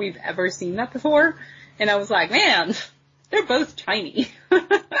not sure we've ever seen that before. And I was like, man, they're both tiny.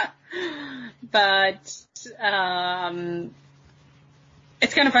 But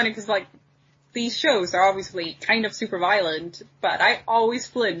it's kind of funny because, like, these shows are obviously kind of super violent, but I always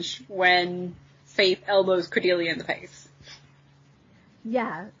flinch when Faith elbows Cordelia in the face.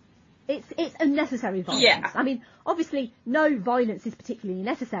 Yeah. It's unnecessary violence. Yeah. I mean, obviously, no violence is particularly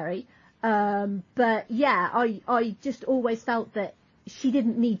necessary. But yeah, I just always felt that she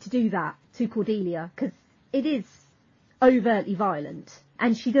didn't need to do that to Cordelia, because it is overtly violent,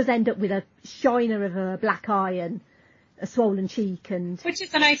 and she does end up with a shiner of a black eye and a swollen cheek, and which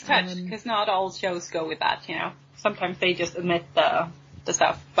is a nice touch, because not all shows go with that, Sometimes they just omit the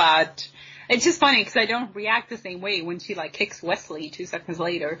stuff, but it's just funny because I don't react the same way when she like kicks Wesley 2 seconds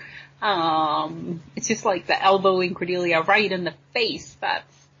later. It's just like the elbowing Cordelia right in the face.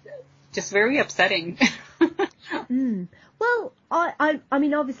 That's just very upsetting. Well, I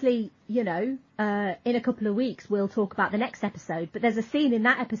mean, obviously, in a couple of weeks we'll talk about the next episode, but there's a scene in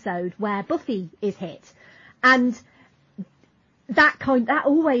that episode where Buffy is hit, and that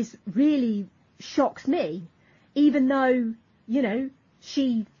always really shocks me, even though,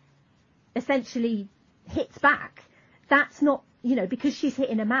 she essentially hits back. That's not, because she's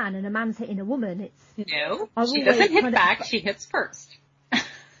hitting a man and a man's hitting a woman, No, she doesn't hit back, she hits first.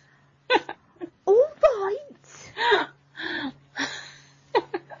 All right.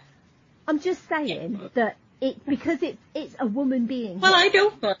 I'm just saying that because it's a woman being hit. Well, I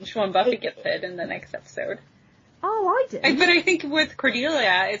don't flinch when Buffy gets hit in the next episode. Oh, I do. But I think with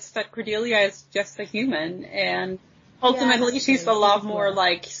Cordelia, it's that Cordelia is just a human, and ultimately she's a lot more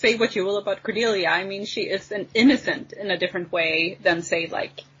like, say what you will about Cordelia, I mean, she is an innocent in a different way than, say,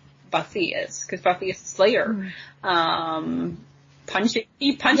 like, Buffy is, because Buffy is a slayer.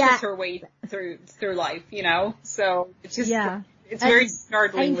 He punches her way through life, So it's just it's very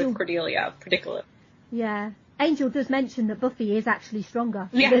startling with Cordelia, particularly. Yeah, Angel does mention that Buffy is actually stronger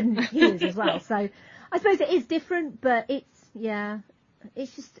than he is as well. So I suppose it is different, but it's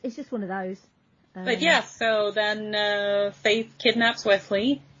just one of those. But so then Faith kidnaps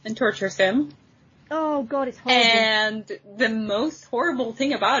Wesley and tortures him. Oh God, it's horrible. And the most horrible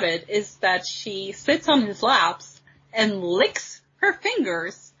thing about it is that she sits on his laps and licks her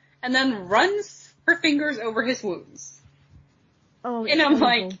fingers, and then runs her fingers over his wounds. Oh, and I'm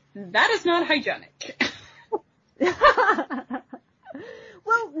horrible. Like, that is not hygienic.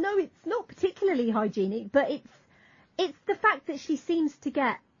 Well, no, it's not particularly hygienic, but it's the fact that she seems to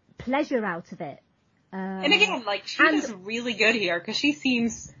get pleasure out of it. And again, like, she is really good here, because she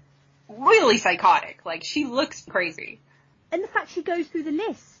seems really psychotic. Like, she looks crazy. And the fact she goes through the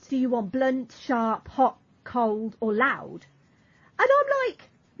list. Do you want blunt, sharp, hot, cold, or loud? And I'm like,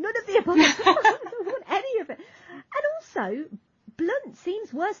 none of the above. I don't want any of it. And also, blunt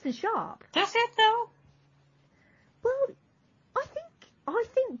seems worse than sharp. Does it, though? Well, I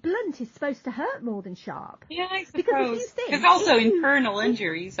think blunt is supposed to hurt more than sharp. Yeah, I suppose. Because if you think... Because also internal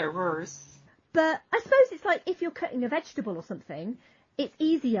injuries are worse. But I suppose it's like if you're cutting a vegetable or something, it's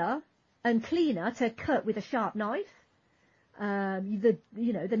easier and cleaner to cut with a sharp knife. The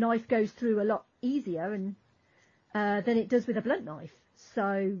knife goes through a lot easier and than it does with a blunt knife.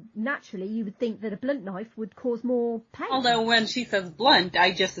 So naturally, you would think that a blunt knife would cause more pain. Although when she says blunt,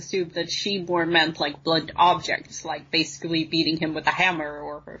 I just assumed that she more meant like blunt objects, like basically beating him with a hammer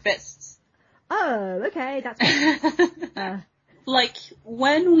or her fists. Oh, okay, that's like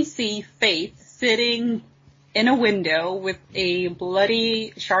when we see Faith sitting in a window with a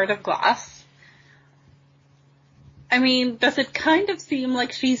bloody shard of glass, I mean, does it kind of seem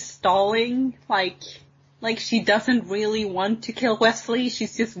like she's stalling? Like she doesn't really want to kill Wesley?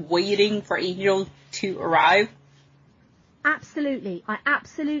 She's just waiting for Angel to arrive? Absolutely. I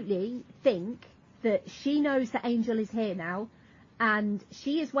absolutely think that she knows that Angel is here now, and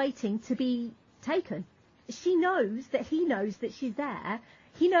she is waiting to be taken. She knows that he knows that she's there.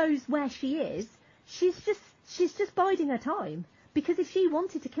 He knows where she is. She's just biding her time. Because if she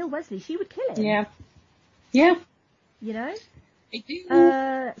wanted to kill Wesley, she would kill him. Yeah. Yeah. You know? I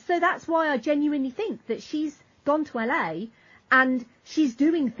do. So that's why I genuinely think that she's gone to LA and she's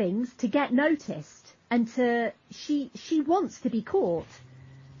doing things to get noticed and she wants to be caught.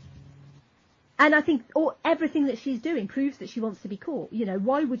 And I think everything that she's doing proves that she wants to be caught. You know,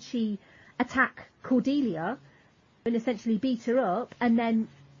 why would she attack Cordelia and essentially beat her up and then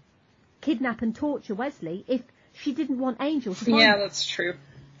kidnap and torture Wesley if she didn't want Angel to find her? Yeah, that's true.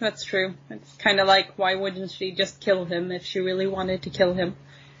 That's true. It's kind of like, why wouldn't she just kill him if she really wanted to kill him?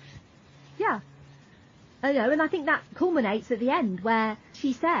 Yeah. I know, and I think that culminates at the end where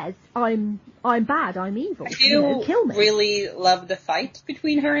she says, I'm bad, I'm evil. I do kill me. really love the fight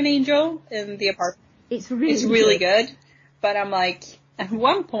between her and Angel in the apartment. It's really good. But I'm like, at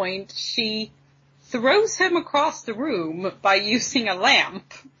one point, she throws him across the room by using a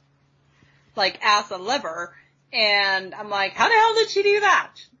lamp, like, as a lever. And I'm like, how the hell did she do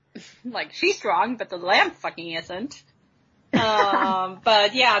that? Like, she's strong, but the lamp fucking isn't.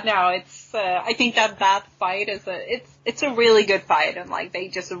 But yeah, no, it's, I think that fight is it's a really good fight. And like, they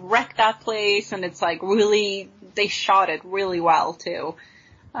just wreck that place and it's like really, they shot it really well too.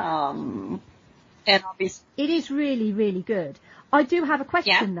 And obviously. It is really, really good. I do have a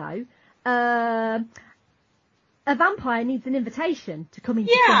question though. A vampire needs an invitation to come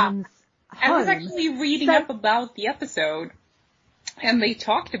into someone's home. I was actually reading up about the episode, and they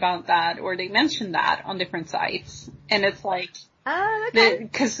talked about that, or they mentioned that on different sites, and it's like,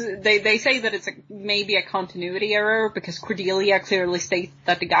 because they say that it's maybe a continuity error, because Cordelia clearly states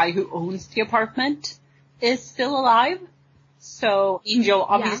that the guy who owns the apartment is still alive, so Angel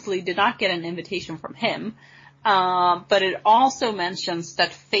obviously did not get an invitation from him. But it also mentions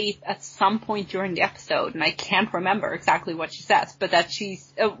that Faith at some point during the episode, and I can't remember exactly what she says, but that she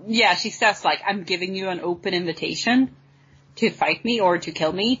says like, I'm giving you an open invitation to fight me or to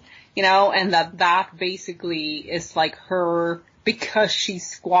kill me, you know, and that basically is like her, because she's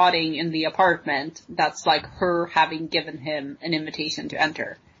squatting in the apartment, that's like her having given him an invitation to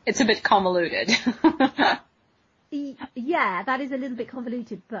enter. It's a bit convoluted. Yeah, that is a little bit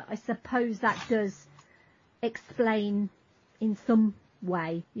convoluted, but I suppose that does explain in some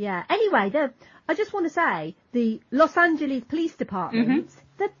way. Yeah. Anyway, I just want to say the Los Angeles Police Department,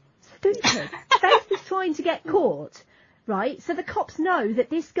 they're stupid. Faith is trying to get caught, right? So the cops know that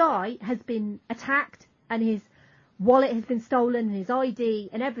this guy has been attacked and his wallet has been stolen and his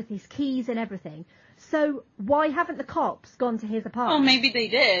ID and everything, his keys and everything. So why haven't the cops gone to his apartment? Well, maybe they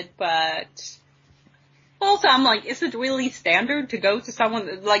did, but also I'm like, is it really standard to go to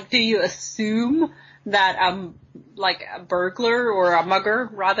someone, like, do you assume that like a burglar or a mugger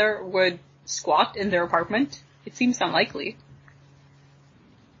rather would squat in their apartment? It seems unlikely.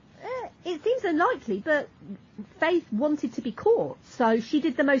 It seems unlikely, but Faith wanted to be caught, so she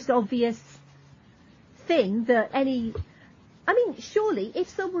did the most obvious thing that surely if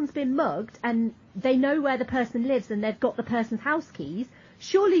someone's been mugged and they know where the person lives and they've got the person's house keys,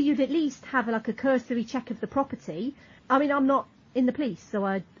 surely you'd at least have like a cursory check of the property. I mean, I'm not in the police, so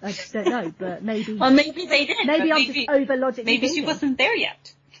I don't know, but maybe. Well, maybe they did. Maybe I'm just over logically Maybe thinking. she wasn't there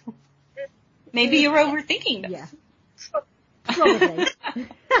yet. Maybe you're overthinking this. Yeah. Probably.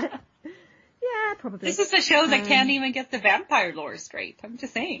 Yeah, probably. This is a show that can't even get the vampire lore straight. I'm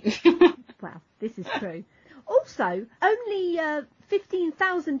just saying. Well, this is true. Also, only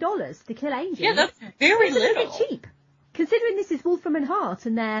 $15,000 to kill Angel. Yeah, that's very little. A little bit cheap. Considering this is Wolfram and Hart,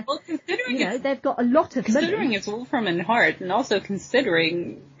 and they've got a lot of money. Considering it's Wolfram and Hart, and also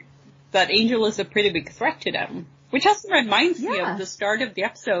considering that Angel is a pretty big threat to them. Which also reminds me of the start of the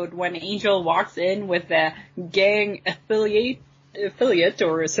episode when Angel walks in with the gang affiliate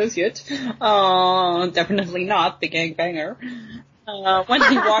or associate. Definitely not the gangbanger. When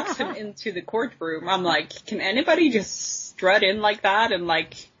he walks him into the courtroom, I'm like, can anybody just strut in like that? And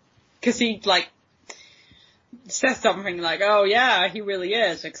like, cause he like, says something like, oh yeah, he really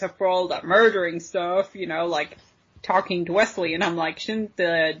is, except for all that murdering stuff, you know, like talking to Wesley, and I'm like, shouldn't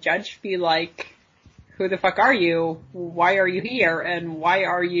the judge be like, who the fuck are you? Why are you here? And why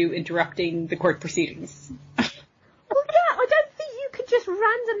are you interrupting the court proceedings? Well, yeah, I don't think you could just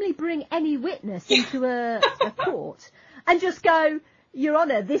randomly bring any witness into a court and just go, Your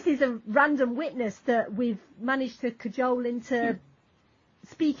Honour, this is a random witness that we've managed to cajole into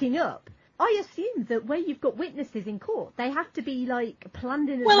speaking up. I assume that where you've got witnesses in court, they have to be, like, planned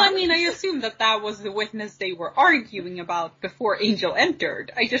in advance. Well, I mean, I assume that was the witness they were arguing about before Angel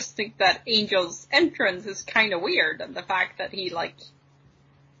entered. I just think that Angel's entrance is kind of weird, and the fact that he, like,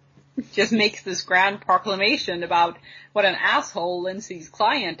 just makes this grand proclamation about what an asshole Lindsay's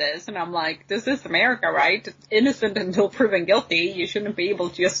client is, and I'm like, this is America, right? Innocent until proven guilty. You shouldn't be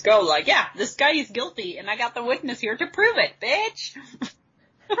able to just go like, yeah, this guy is guilty, and I got the witness here to prove it, bitch!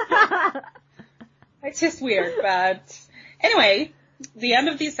 It's just weird, but anyway, the end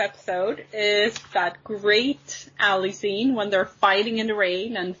of this episode is that great alley scene when they're fighting in the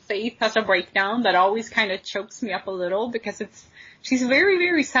rain and Faith has a breakdown that always kind of chokes me up a little because she's very,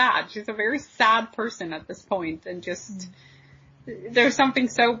 very sad. She's a very sad person at this point, and just, there's something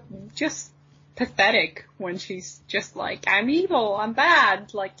so just pathetic when she's just like, I'm evil, I'm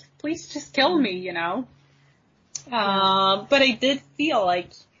bad, like, please just kill me, you know? But I did feel like,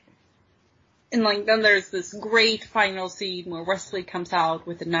 and like, then there's this great final scene where Wesley comes out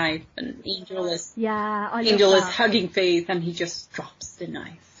with a knife and Angel is hugging Faith and he just drops the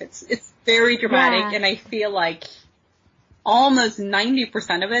knife. It's very dramatic, and I feel like almost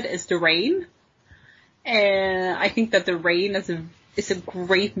 90% of it is the rain. And I think that the rain is a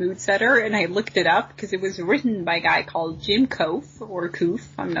great mood setter, and I looked it up because it was written by a guy called Jim Koof, or Koof,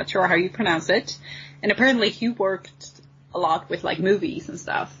 I'm not sure how you pronounce it. And apparently he worked a lot with like movies and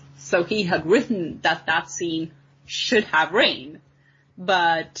stuff. So he had written that scene should have rain.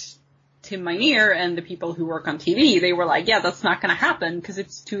 But Tim Minear and the people who work on TV, they were like, yeah, that's not going to happen because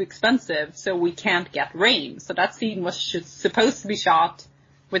it's too expensive, so we can't get rain. So that scene was supposed to be shot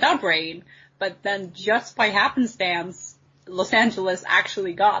without rain, but then just by happenstance, Los Angeles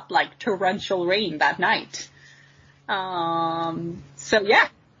actually got like torrential rain that night. So yeah.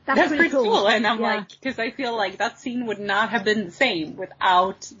 That's pretty cool. And I'm like, because I feel like that scene would not have been the same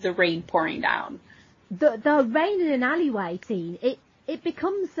without the rain pouring down. The rain in an alleyway scene, it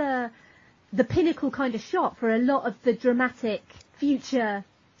becomes the pinnacle kind of shot for a lot of the dramatic future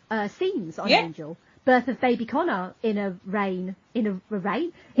scenes on Angel. Birth of baby Connor in an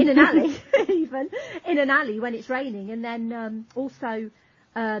alley, even in an alley when it's raining, and then also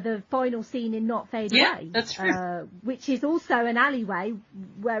the final scene in Not Fade Away. Yeah, that's true. Which is also an alleyway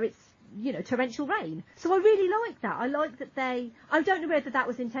where it's, you know, torrential rain. So I really like that. I like that I don't know whether that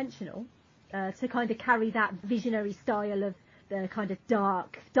was intentional, to kind of carry that visionary style of the kind of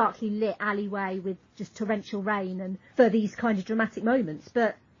darkly lit alleyway with just torrential rain and for these kind of dramatic moments.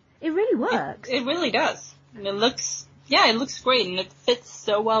 But it really works. It really does. And it looks great, and it fits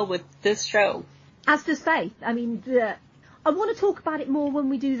so well with this show. As does Faith. I mean, I want to talk about it more when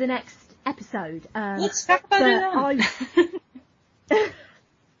we do the next episode. Let's talk about it now.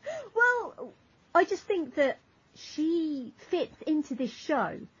 Well, I just think that she fits into this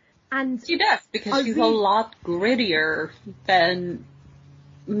show. And she does, because she's a lot grittier than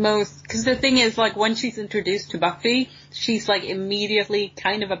most, because the thing is, like, when she's introduced to Buffy, she's, like, immediately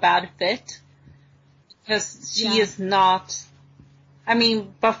kind of a bad fit. Because she is not, I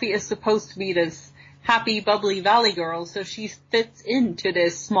mean, Buffy is supposed to be this happy, bubbly valley girl, so she fits into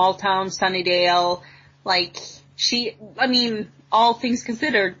this small town, Sunnydale, like, all things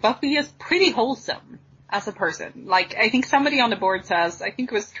considered, Buffy is pretty wholesome as a person. Like, I think somebody on the board says, I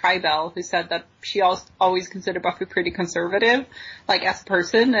think it was Tribell who said that she always considered Buffy pretty conservative, like, as a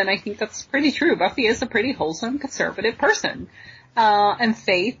person, and I think that's pretty true. Buffy is a pretty wholesome, conservative person. And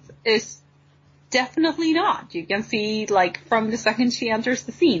Faith is definitely not. You can see, like, from the second she enters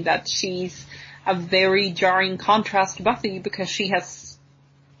the scene that she's a very jarring contrast to Buffy because she has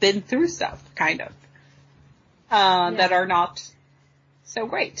been through stuff, kind of, that are not so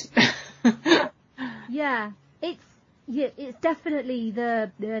great. Yeah, it's definitely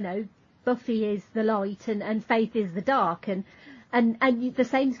Buffy is the light and Faith is the dark, and the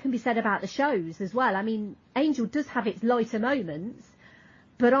same can be said about the shows as well. I mean, Angel does have its lighter moments,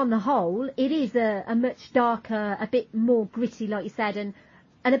 but on the whole, it is a much darker, a bit more gritty, like you said, and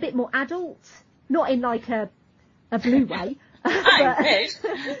a bit more adult. Not in like a blue way.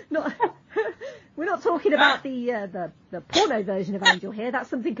 We're not talking about the porno version of Angel here. That's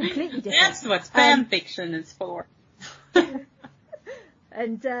something completely different. That's what fan fiction is for.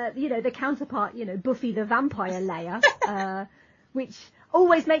 And the counterpart, Buffy the Vampire Layer, which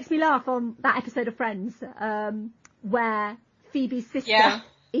always makes me laugh on that episode of Friends, where Phoebe's sister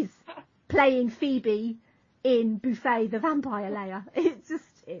is playing Phoebe in Buffy the Vampire Layer.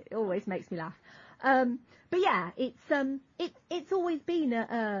 It always makes me laugh. But yeah, it's always been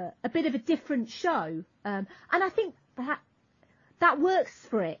a bit of a different show. And I think that works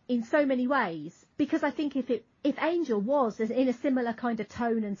for it in so many ways, because I think if Angel was in a similar kind of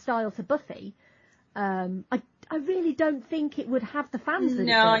tone and style to Buffy, I really don't think it would have the fans that it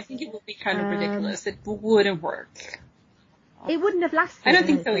does. I think it would be kind of ridiculous. It wouldn't work. It wouldn't have lasted. I don't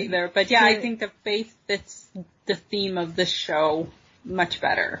think so either, but yeah, I think that Faith fits the theme of the show much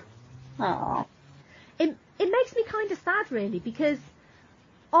better. Oh. It makes me kind of sad, really, because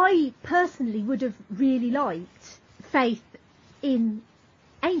I personally would have really liked Faith in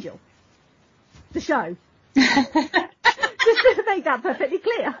Angel, the show. Just to make that perfectly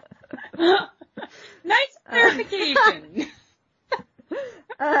clear. Nice clarification.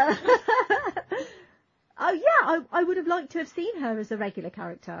 Oh yeah, I would have liked to have seen her as a regular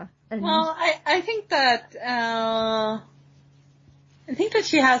character. And well, I think that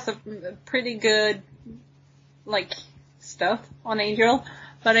she has a pretty good stuff on Angel,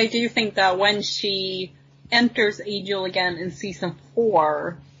 but I do think that when she enters Angel again in season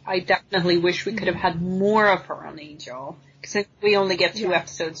 4, I definitely wish we could have had more of her on Angel, because we only get 2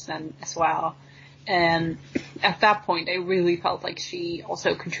 episodes then as well. And at that point, I really felt like she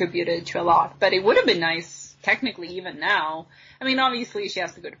also contributed to a lot. But it would have been nice, technically, even now. I mean, obviously, she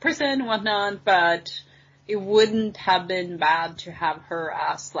has to go to prison and whatnot, but it wouldn't have been bad to have her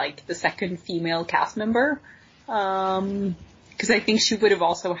as, the second female cast member. Because I think she would have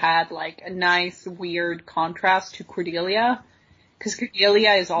also had, a nice, weird contrast to Cordelia. Because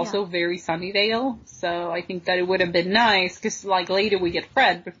Cordelia is also very Sunnydale, so I think that it would have been nice, because, later we get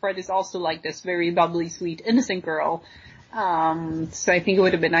Fred, but Fred is also, this very bubbly, sweet, innocent girl. So I think it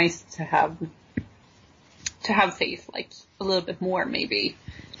would have been nice to have Faith, a little bit more, maybe,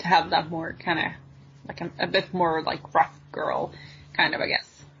 to have that more kind of, a bit more, rough girl, kind of, I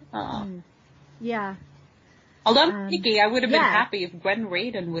guess. Yeah. Although I'm picky, I would have been happy if Gwen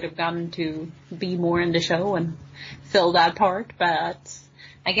Raiden would have gotten to be more in the show and fill that part, but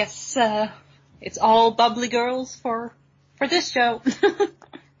I guess it's all bubbly girls for this show.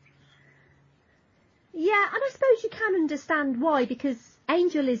 Yeah, and I suppose you can understand why, because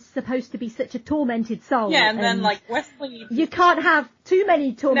Angel is supposed to be such a tormented soul. Yeah, and then Wesley... You can't have too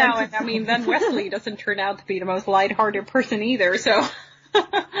many tormented souls. No, I mean, then Wesley doesn't turn out to be the most lighthearted person either, so...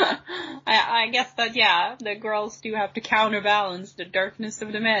 I guess that, the girls do have to counterbalance the darkness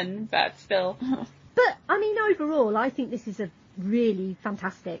of the men, but still. But, I mean, overall, I think this is a really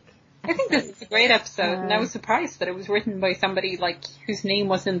fantastic episode. I think this is a great episode, and I was surprised that it was written by somebody, whose name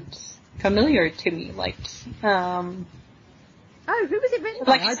wasn't familiar to me, Oh, who was it written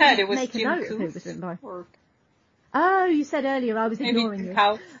by? Like I said, it was make Jim a note of Coos, who it was written by. Or oh, you said earlier, I was ignoring you.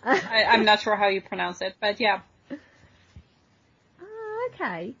 I'm not sure how you pronounce it, but yeah.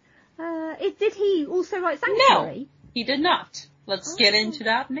 Okay. Did he also write Sanctuary? No, he did not. Let's get into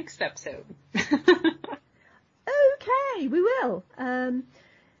that next episode. Okay, we will.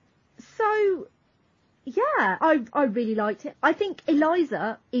 So, yeah, I really liked it. I think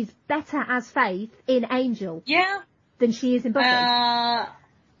Eliza is better as Faith in Angel than she is in Buffy.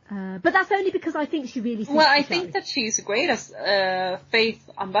 But that's only because I think she really suits I think that she's great as Faith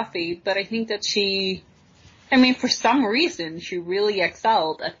on Buffy, but I think that for some reason, she really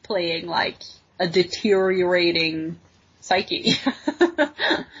excelled at playing, a deteriorating psyche.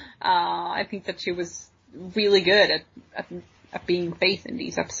 I think that she was really good at being Faith in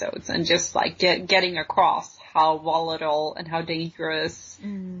these episodes, and just, getting across how volatile and how dangerous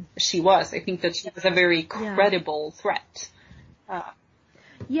she was. I think that she was a very credible threat.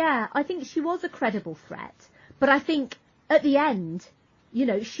 Yeah, I think she was a credible threat, but I think at the end,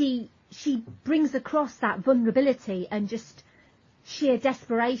 she brings across that vulnerability and just sheer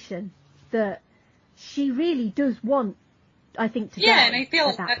desperation that she really does want, I think, to go. Yeah, and I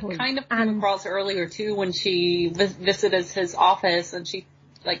feel that point. kind of came across earlier too when she visited his office and she,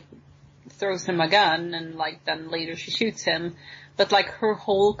 throws him a gun and, then later she shoots him. But, her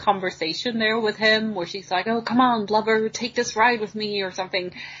whole conversation there with him where she's like, oh, come on, lover, take this ride with me or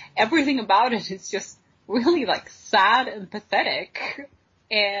something. Everything about it is just really, sad and pathetic.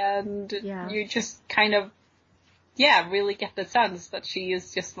 And you just kind of, really get the sense that she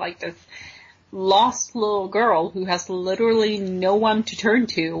is just this lost little girl who has literally no one to turn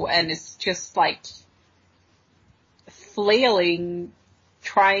to and is just flailing,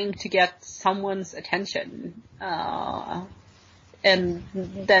 trying to get someone's attention. And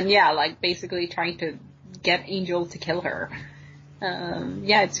then, basically trying to get Angel to kill her.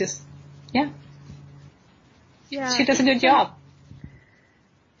 It's just, she does a good job.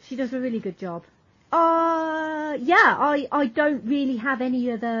 She does a really good job. I don't really have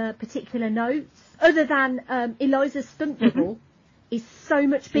any other particular notes other than Eliza's stunt double is so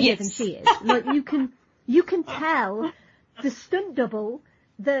much bigger than she is. You can tell the stunt double,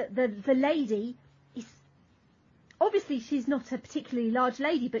 the lady, is obviously she's not a particularly large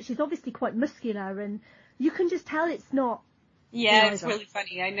lady, but she's obviously quite muscular, and you can just tell it's not. Yeah, it's really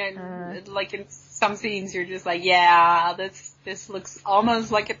funny. I know, like in some scenes, you're just like, yeah, this looks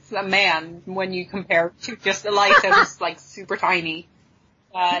almost like it's a man when you compare it to just Eliza, who's like super tiny.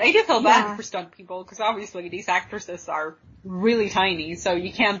 But I do feel bad for stunt people, because obviously these actresses are really tiny, so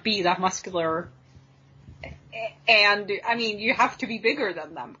you can't be that muscular. And, I mean, you have to be bigger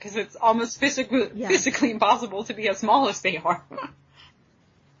than them, because it's almost physically impossible to be as small as they are.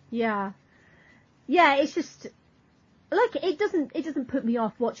 Yeah. Yeah, it's just, like, it doesn't put me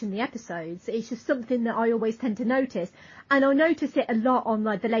off watching the episodes. It's just something that I always tend to notice. And I notice it a lot on,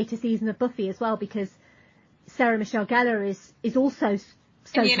 like, the later season of Buffy as well, because Sarah Michelle Gellar is also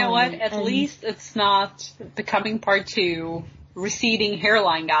so and you know what? At least it's not Becoming Part 2, receding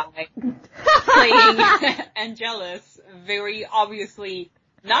hairline guy, playing Angelus, very obviously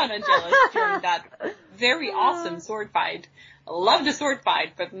not Angelus during that very awesome sword fight. I love the sword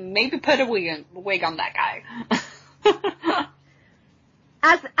fight, but maybe put a wig on that guy.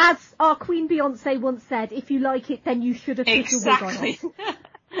 As our Queen Beyonce once said, if you like it, then you should have put a wig on it.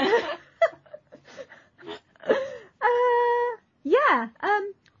 Yeah,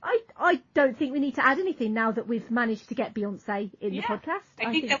 I don't think we need to add anything now that we've managed to get Beyonce in the podcast.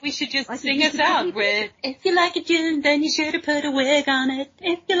 I think that we should just sing us out with, if you like it, June, then you should have put a wig on it.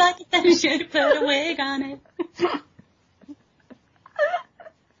 If you like it, then you should have put a wig on it.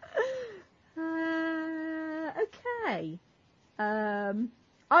 Okay.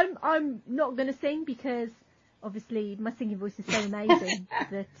 I'm not going to sing because obviously my singing voice is so amazing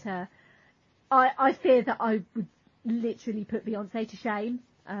that I fear that I would literally put Beyonce to shame.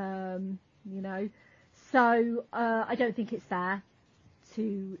 You know, so I don't think it's fair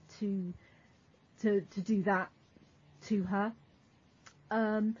to do that to her.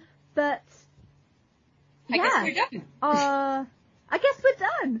 But I guess we're done. I guess we're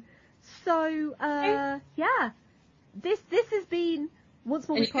done. So yeah, this has been Once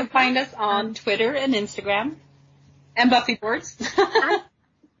More. And you can find us on Twitter and Instagram and Buffy boards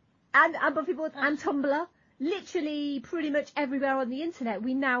and Buffy boards and Tumblr. Literally, pretty much everywhere on the internet,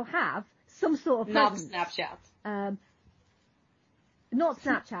 we now have some sort of presence. Not Snapchat. Not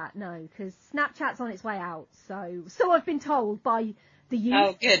Snapchat, no, because Snapchat's on its way out. So I've been told by the youth.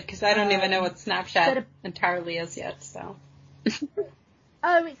 Oh, good, because I don't even know what Snapchat entirely is yet. So.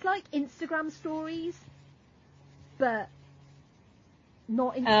 Oh, it's like Instagram stories, but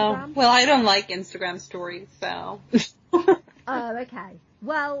not Instagram. Oh, well, I don't like Instagram stories, so. Oh, okay.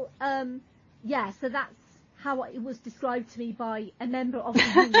 Well, yeah. So that's how it was described to me by a member of the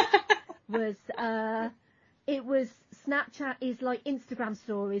youth. It was Snapchat is like Instagram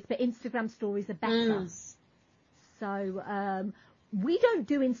stories, but Instagram stories are better. So we don't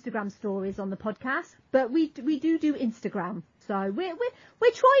do Instagram stories on the podcast, but we do Instagram. So we're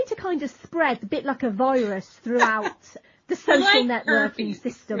trying to kind of spread a bit like a virus throughout the social networking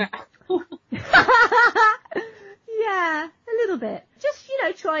system. Yeah, a little bit. Just,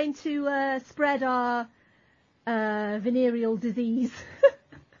 trying to spread our venereal disease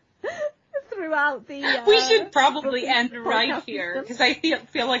throughout the we should probably end right here, because I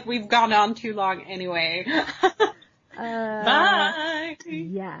feel like we've gone on too long anyway. Bye!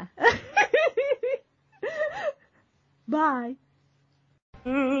 Yeah. Bye.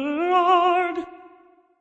 Lord.